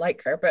biased because I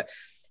like her, but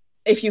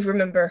if you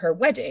remember her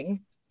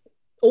wedding,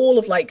 all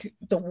of like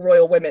the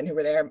royal women who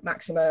were there,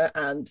 Maxima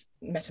and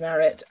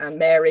Metamarit and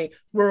Mary,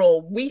 were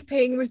all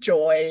weeping with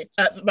joy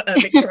at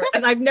Victoria.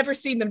 And I've never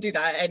seen them do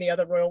that at any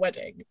other royal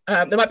wedding.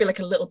 There might be like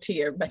a little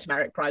tear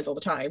Metamarit cries all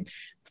the time.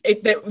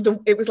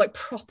 It was like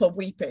proper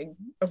weeping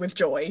with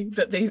joy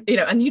that they,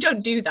 and you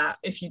don't do that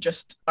if you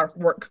just are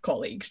work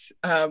colleagues.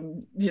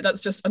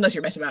 That's just, unless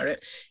you're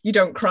Metamarit, you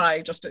don't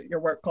cry just at your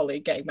work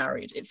colleague getting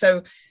married.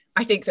 So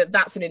I think that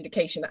that's an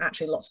indication that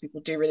actually lots of people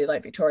do really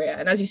like Victoria.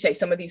 And as you say,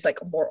 some of these like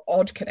more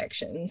odd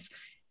connections,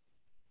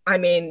 I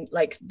mean,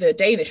 like the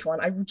Danish one,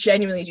 I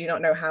genuinely do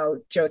not know how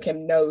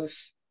Joachim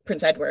knows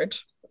Prince Edward.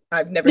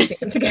 I've never seen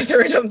them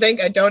together, I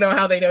don't know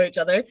how they know each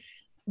other.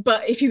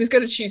 But if he was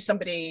going to choose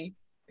somebody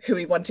who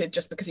he wanted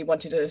just because he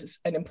wanted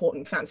an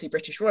important fancy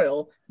British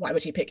royal. Why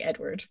would he pick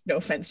Edward? No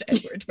offense to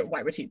Edward, but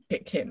why would he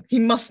pick him? He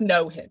must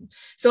know him.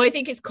 So I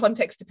think it's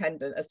context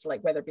dependent as to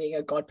like whether being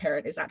a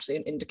godparent is actually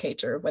an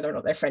indicator of whether or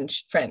not they're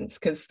friends,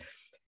 because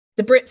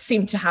the Brits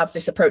seem to have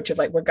this approach of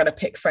like, we're going to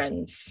pick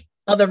friends.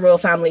 Other royal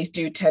families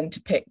do tend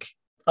to pick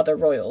other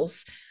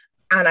royals.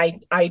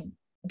 And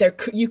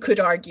you could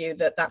argue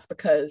that that's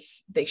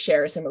because they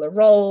share a similar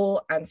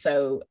role. And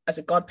so as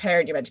a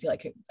godparent, you're meant to be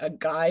like a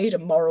guide, a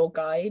moral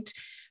guide.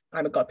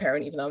 I'm a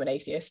godparent, even though I'm an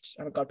atheist.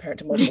 I'm a godparent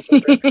to multiple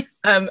children.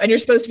 And you're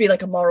supposed to be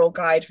like a moral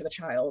guide for the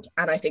child.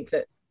 And I think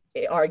that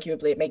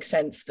arguably it makes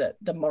sense that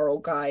the moral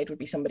guide would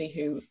be somebody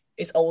who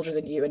is older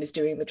than you and is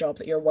doing the job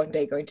that you're one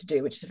day going to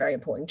do, which is a very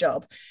important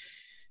job.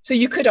 So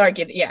you could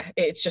argue that, yeah,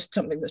 it's just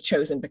something that's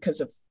chosen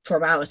because of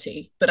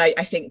formality. But I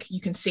think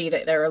you can see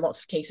that there are lots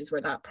of cases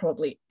where that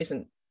probably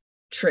isn't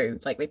true.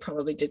 Like they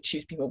probably did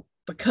choose people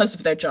because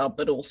of their job,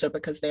 but also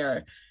because they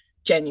are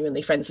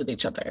genuinely friends with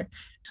each other.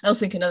 I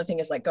also think another thing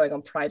is like going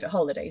on private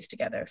holidays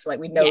together. So like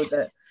we know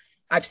that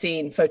I've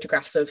seen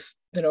photographs of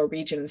the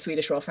Norwegian and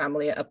Swedish royal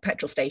family at a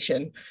petrol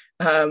station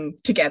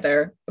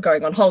together,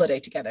 going on holiday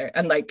together.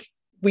 And like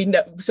we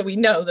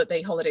know that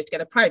they holiday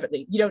together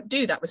privately. You don't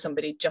do that with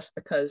somebody just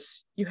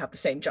because you have the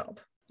same job.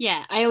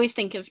 Yeah, I always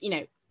think of,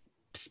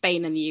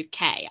 Spain and the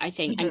UK, I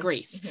think, and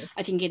Greece.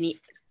 I think in the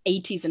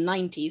 80s and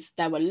 90s,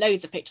 there were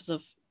loads of pictures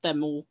of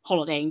them all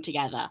holidaying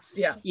together.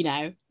 Yeah.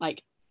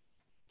 Like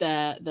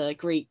the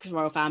Greek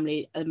royal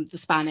family, the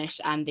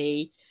Spanish and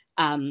the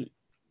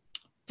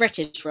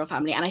British royal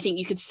family. And I think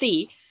you could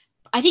see,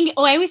 I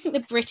always think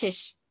the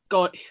British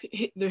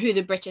who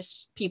the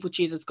British people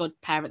choose as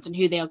godparents and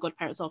who they are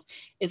godparents of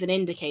is an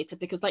indicator,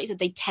 because like you said,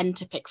 they tend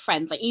to pick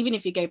friends. Like even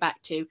if you go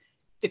back to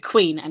the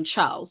Queen and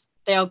Charles,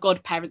 they are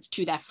godparents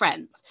to their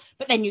friends.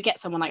 But then you get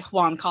someone like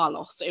Juan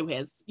Carlos, who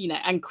is,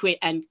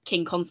 and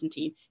King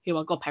Constantine, who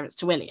are godparents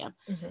to William.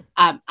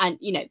 And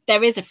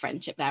there is a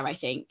friendship there, I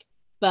think.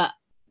 But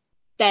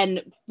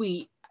then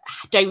we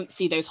don't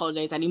see those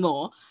holidays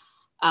anymore.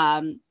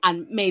 And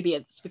maybe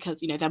it's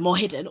because, they're more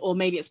hidden, or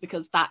maybe it's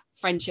because that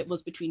friendship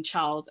was between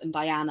Charles and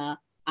Diana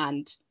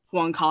and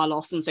Juan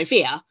Carlos and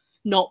Sophia,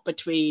 not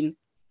between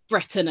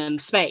Britain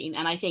and Spain.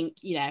 And I think,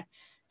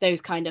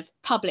 those kind of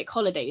public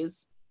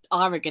holidays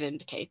are a good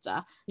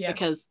indicator,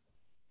 because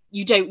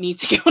you don't need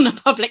to go on a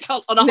holiday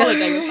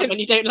with someone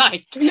you don't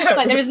like. No.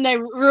 Like there is no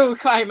real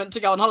requirement to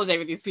go on holiday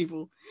with these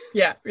people.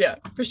 Yeah,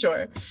 for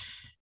sure.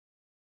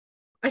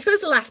 I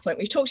suppose the last point,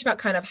 we've talked about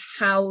kind of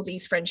how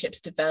these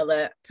friendships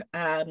develop.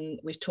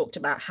 We've talked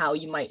about how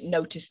you might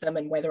notice them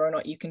and whether or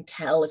not you can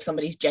tell if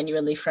somebody's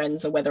genuinely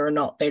friends or whether or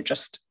not they're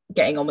just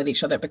getting on with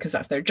each other because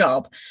that's their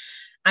job.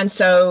 And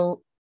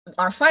so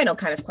our final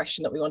kind of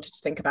question that we wanted to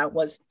think about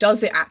was,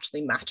 does it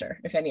actually matter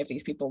if any of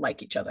these people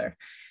like each other?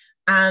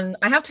 And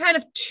I have kind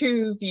of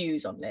two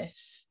views on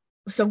this.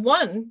 So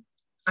one,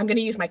 I'm going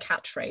to use my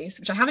catchphrase,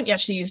 which I haven't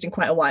actually used in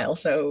quite a while,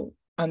 so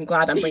I'm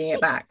glad I'm bringing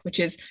it back,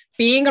 which is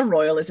being a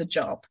royal is a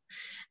job.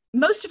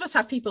 Most of us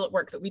have people at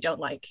work that we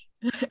don't like.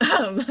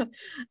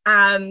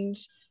 And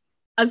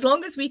as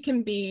long as we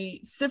can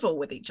be civil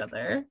with each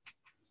other,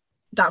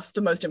 that's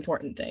the most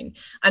important thing.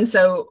 And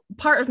so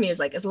part of me is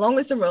like, as long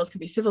as the royals can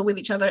be civil with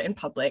each other in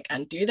public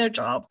and do their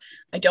job,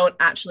 I don't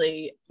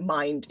actually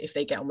mind if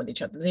they get on with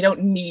each other. They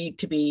don't need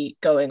to be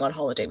going on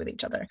holiday with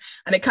each other.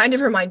 And it kind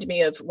of reminded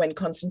me of when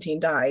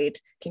Constantine died,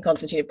 King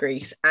Constantine of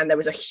Greece, and there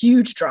was a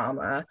huge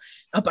drama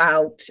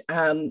about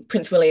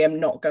Prince William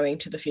not going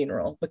to the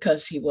funeral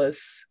because he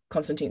was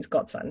Constantine's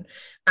godson.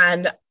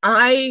 And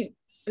I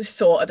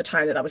thought at the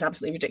time that was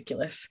absolutely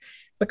ridiculous,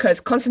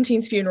 because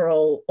Constantine's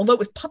funeral, although it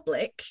was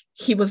public,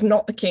 he was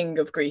not the king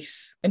of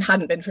Greece and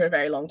hadn't been for a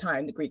very long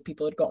time. The Greek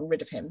people had gotten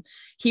rid of him.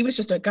 He was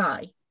just a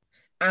guy.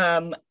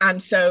 And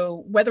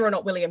so whether or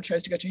not William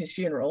chose to go to his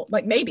funeral,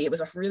 like maybe it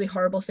was a really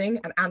horrible thing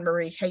and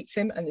Anne-Marie hates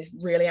him and is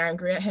really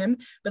angry at him,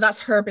 but that's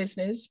her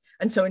business.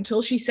 And so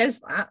until she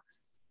says that,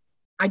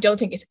 I don't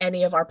think it's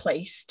any of our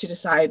place to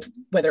decide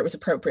whether it was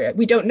appropriate.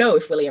 We don't know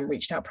if William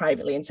reached out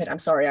privately and said, I'm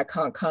sorry, I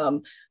can't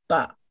come,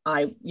 but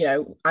I'm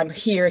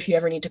here if you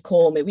ever need to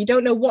call me. We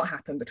don't know what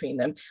happened between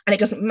them, and it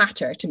doesn't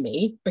matter to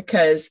me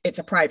because it's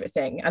a private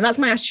thing. And that's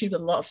my attitude with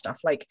a lot of stuff,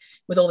 like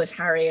with all this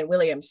Harry and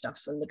William stuff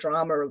and the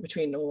drama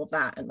between all of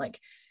that. And like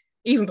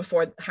even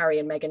before Harry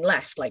and Meghan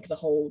left, like the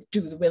whole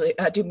do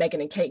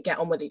Meghan and Kate get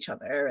on with each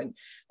other, and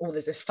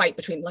there's this fight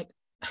between, like,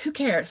 who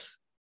cares?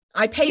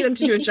 I pay them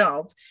to do a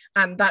job,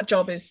 and that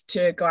job is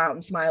to go out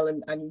and smile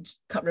and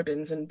cut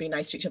ribbons and be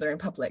nice to each other in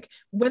public.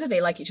 Whether they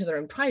like each other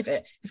in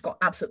private has got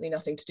absolutely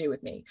nothing to do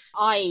with me.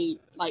 I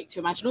like to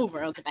imagine all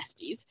royals are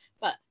besties,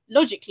 but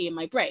logically in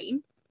my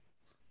brain,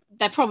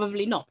 they're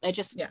probably not. They're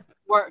just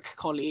work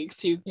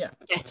colleagues who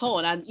get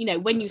on.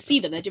 And, when you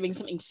see them, they're doing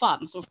something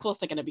fun. So, of course,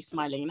 they're going to be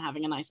smiling and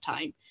having a nice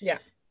time. Yeah.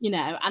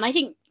 And I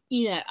think,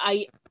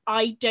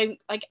 I don't,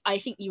 like, I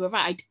think you were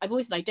right. I've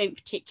always said I don't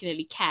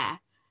particularly care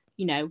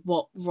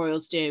what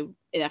royals do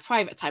in their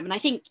private time. And I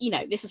think,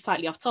 this is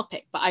slightly off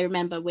topic, but I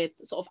remember with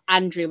sort of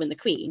Andrew and the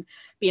Queen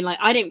being like,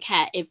 I don't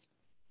care if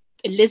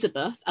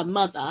Elizabeth, a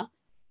mother,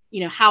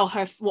 you know,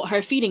 what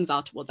her feelings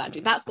are towards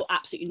Andrew. That's got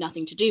absolutely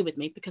nothing to do with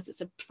me, because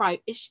it's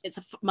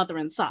a mother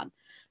and son.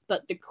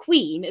 But the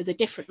Queen is a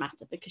different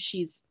matter, because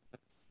she's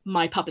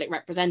my public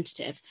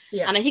representative.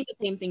 Yeah. And I think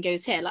the same thing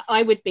goes here. Like,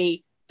 I would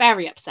be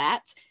very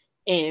upset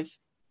if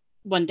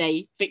one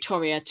day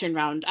Victoria turned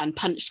around and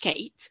punched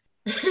Kate.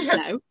 You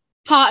know,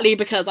 partly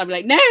because I'm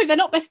like, no, they're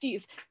not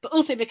besties, but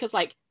also because,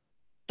 like,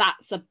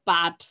 that's a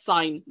bad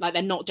sign. Like,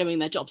 they're not doing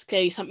their jobs.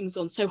 Clearly something's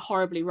gone so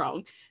horribly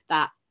wrong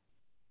that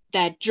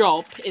their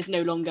job is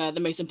no longer the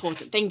most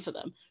important thing for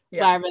them.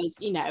 Yeah. Whereas,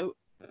 you know,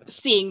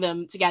 seeing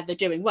them together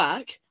doing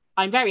work,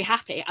 I'm very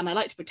happy, and I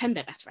like to pretend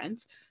they're best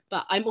friends,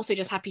 but I'm also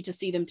just happy to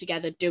see them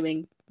together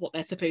doing what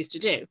they're supposed to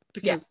do,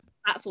 because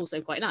that's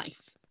also quite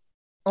nice.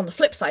 On the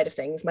flip side of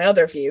things, my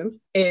other view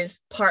is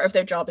part of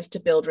their job is to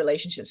build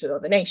relationships with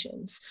other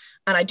nations.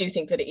 And I do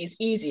think that it is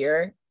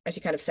easier, as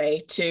you kind of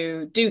say,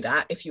 to do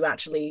that if you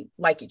actually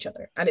like each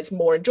other. And it's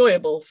more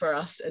enjoyable for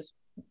us as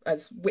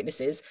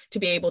witnesses to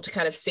be able to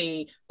kind of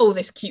see, oh,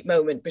 this cute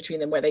moment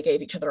between them where they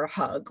gave each other a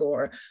hug,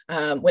 or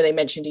where they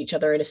mentioned each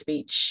other in a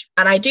speech.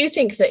 And I do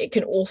think that it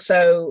can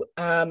also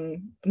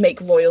make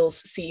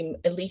royals seem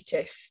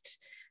elitist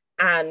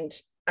and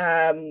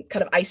kind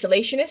of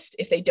isolationist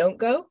if they don't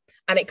go.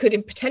 And it could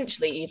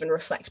potentially even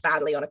reflect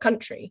badly on a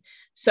country.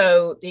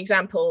 So the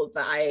example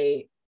that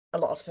a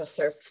lot of us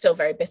are still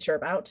very bitter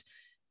about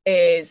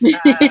is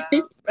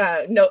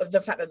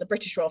the fact that the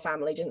British royal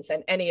family didn't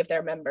send any of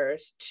their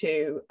members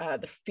to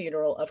the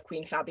funeral of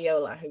Queen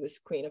Fabiola, who was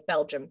Queen of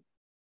Belgium.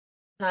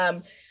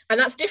 And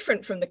that's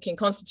different from the King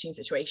Constantine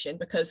situation,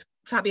 because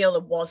Fabiola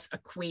was a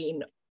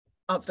queen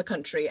of the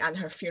country and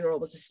her funeral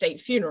was a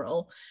state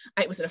funeral.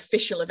 It was an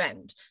official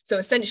event. So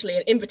essentially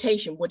an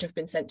invitation would have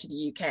been sent to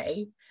the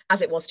UK,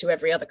 as it was to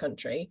every other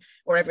country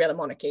or every other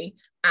monarchy.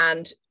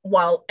 And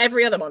while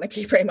every other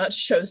monarchy pretty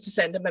much chose to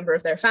send a member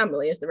of their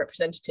family as the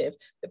representative,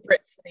 the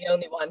Brits were the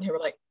only one who were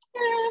like,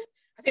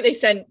 I think they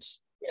sent,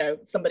 you know,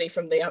 somebody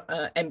from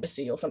the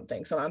embassy or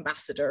something, some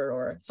ambassador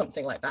or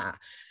something like that.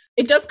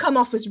 It does come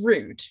off as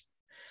rude.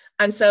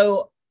 And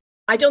so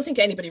I don't think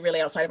anybody really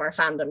outside of our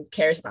fandom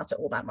cares about it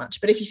all that much.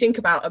 But if you think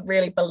about a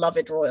really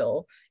beloved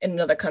royal in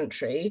another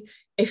country,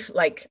 if,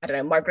 like, I don't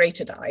know,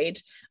 Margrethe died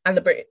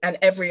and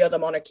every other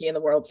monarchy in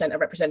the world sent a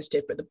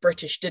representative, but the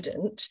British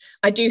didn't,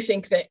 I do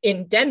think that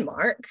in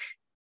Denmark,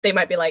 they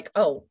might be like,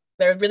 oh,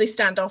 they're really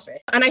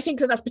standoffish. And I think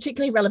that that's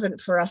particularly relevant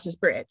for us as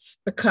Brits,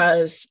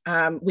 because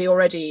we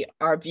already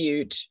are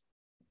viewed,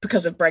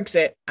 because of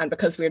Brexit and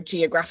because we're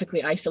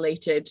geographically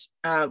isolated,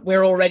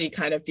 we're already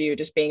kind of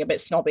viewed as being a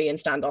bit snobby and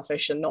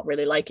standoffish and not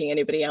really liking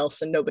anybody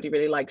else, and nobody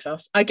really likes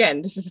us.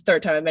 Again, this is the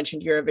third time I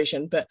mentioned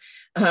Eurovision, but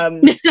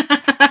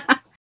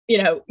you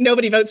know,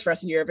 nobody votes for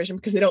us in Eurovision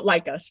because they don't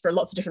like us for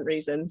lots of different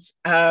reasons.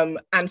 And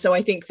so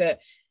I think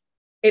that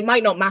it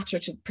might not matter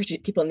to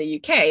people in the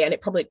UK, and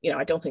it probably, you know,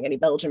 I don't think any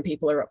Belgian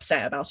people are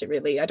upset about it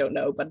really. I don't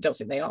know, but I don't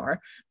think they are.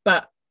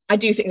 But I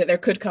do think that there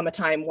could come a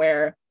time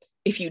where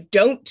if you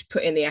don't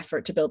put in the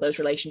effort to build those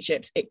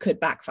relationships, it could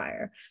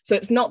backfire. So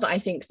it's not that I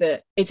think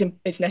that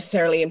it's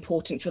necessarily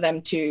important for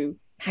them to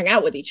hang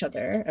out with each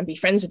other and be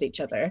friends with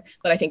each other.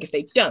 But I think if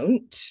they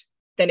don't,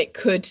 then it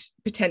could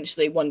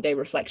potentially one day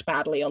reflect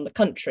badly on the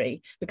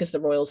country, because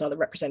the royals are the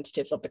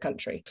representatives of the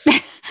country.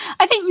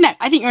 I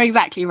think you're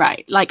exactly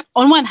right. Like,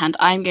 on one hand,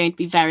 I'm going to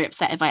be very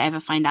upset if I ever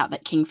find out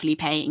that King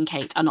Felipe and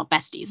Kate are not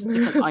besties,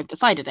 because I've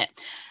decided it.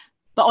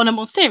 But on a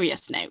more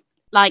serious note,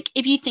 like,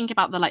 if you think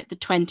about the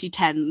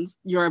 2010s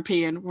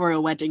European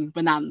royal wedding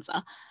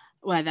bonanza,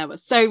 where there were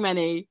so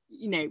many,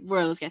 you know,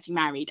 royals getting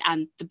married,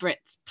 and the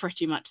Brits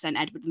pretty much sent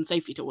Edward and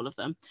Sophie to all of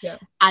them. Yeah.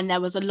 And there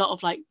was a lot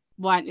of like,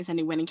 why aren't they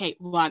sending Will and Kate?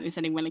 Why aren't they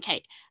sending Will and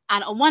Kate?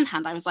 And on one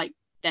hand, I was like,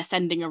 they're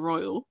sending a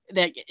royal.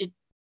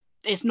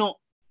 It's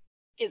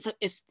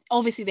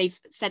obviously they've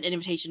sent an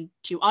invitation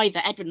to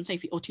either Edward and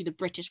Sophie or to the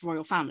British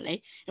royal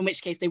family, in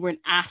which case they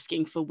weren't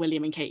asking for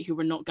William and Kate, who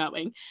were not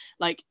going.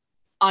 Like,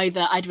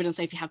 either Edward and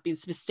Sophie have been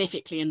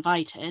specifically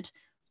invited,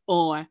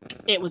 or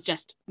it was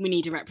just, we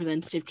need a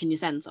representative, can you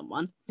send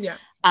someone? Yeah.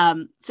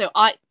 So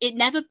it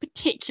never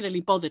particularly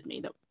bothered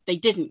me that they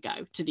didn't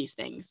go to these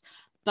things.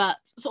 But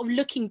sort of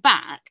looking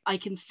back, I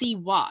can see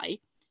why,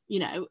 you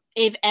know,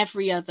 if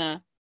every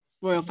other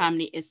royal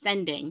family is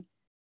sending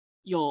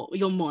your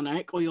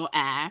monarch or your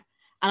heir,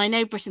 and I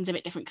know Britain's a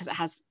bit different because it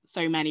has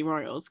so many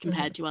royals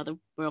compared to other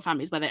royal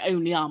families where there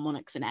only are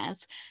monarchs and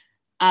heirs,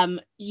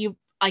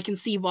 I can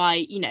see why,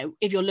 you know,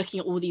 if you're looking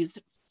at all these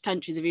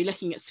countries, if you're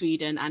looking at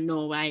Sweden and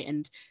Norway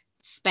and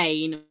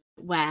Spain,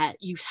 where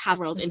you have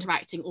royals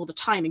interacting all the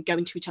time and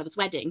going to each other's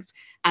weddings,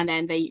 and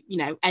then they, you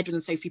know, Edward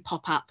and Sophie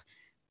pop up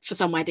for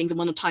some weddings, and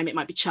one time it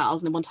might be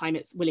Charles, and then one time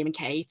it's William and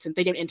Kate, and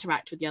they don't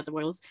interact with the other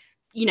royals.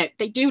 You know,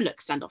 they do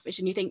look standoffish,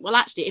 and you think, well,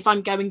 actually, if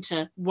I'm going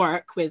to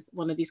work with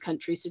one of these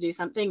countries to do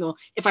something, or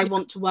if I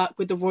want to work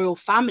with the royal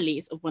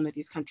families of one of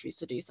these countries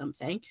to do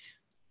something,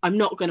 I'm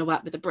not going to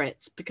work with the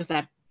Brits because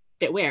they're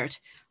bit weird.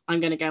 I'm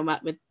going to go and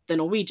work with the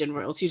Norwegian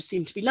royals, who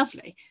seem to be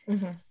lovely.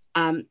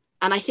 And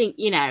I think,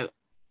 you know,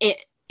 it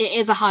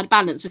is a hard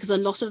balance, because a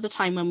lot of the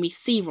time when we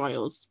see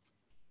royals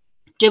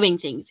doing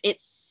things,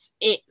 it's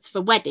it's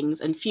for weddings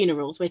and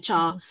funerals, which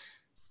are,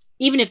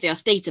 even if they are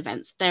state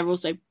events, they're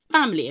also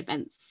family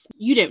events.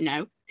 You don't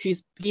know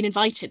who's been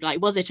invited.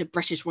 Like, was it a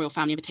British royal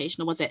family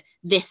invitation, or was it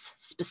this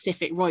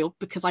specific royal?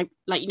 Because I,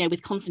 like, you know,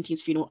 with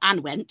Constantine's funeral,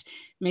 Anne went.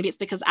 Maybe it's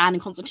because Anne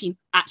and Constantine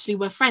actually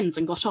were friends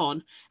and got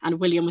on, and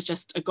William was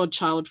just a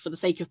godchild for the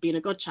sake of being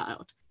a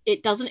godchild.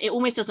 It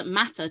almost doesn't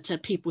matter to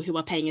people who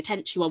are paying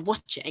attention, who are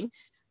watching,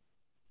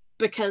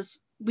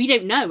 because we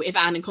don't know if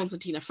Anne and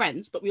Constantine are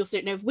friends, but we also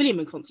don't know if William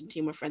and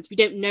Constantine were friends. We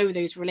don't know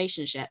those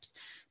relationships.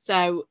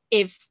 So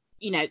if,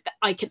 you know,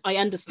 I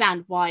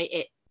understand why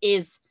it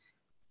is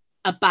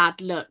a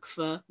bad look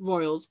for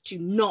royals to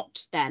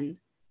not then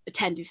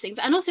attend these things.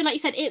 And also, like you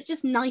said, it's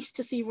just nice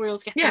to see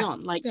royals getting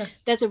on. Like,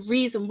 there's a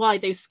reason why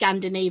those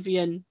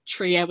Scandinavian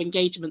trio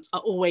engagements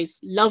are always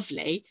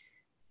lovely.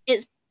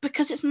 It's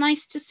because it's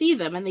nice to see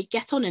them and they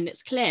get on and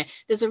it's clear.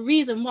 There's a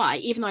reason why,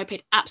 even though I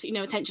paid absolutely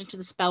no attention to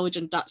the Spelge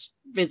and Dutch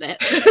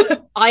visit,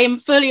 I am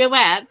fully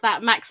aware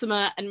that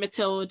Maxima and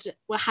Mathilde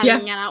were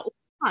hanging out all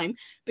the time,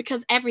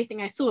 because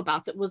everything I saw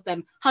about it was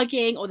them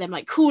hugging or them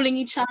like calling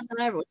each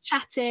other or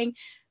chatting,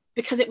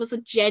 because it was a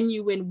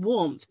genuine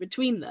warmth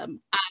between them.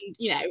 And,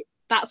 you know,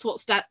 that's what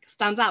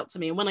stands out to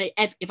me. And when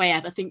if I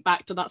ever think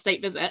back to that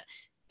state visit,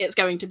 it's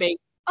going to be,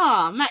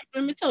 Maxima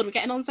and Mathilde were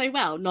getting on so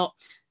well, not,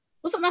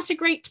 wasn't that a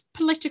great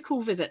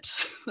political visit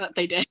that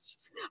they did?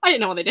 I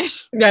didn't know what they did.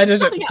 Yeah, I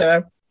don't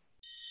know.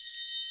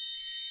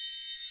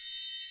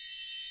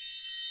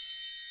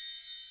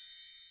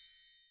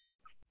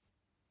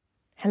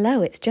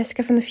 Hello, it's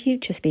Jessica from the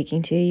future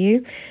speaking to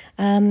you.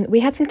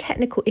 We had some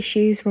technical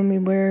issues when we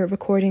were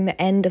recording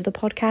the end of the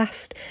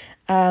podcast,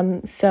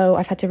 so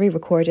I've had to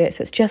re-record it.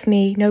 So it's just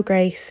me, no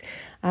Grace.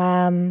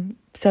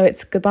 So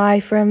it's goodbye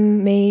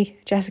from me,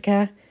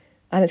 Jessica,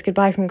 and it's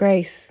goodbye from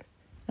Grace.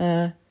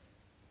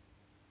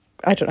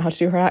 I don't know how to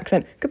do her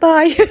accent.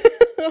 Goodbye.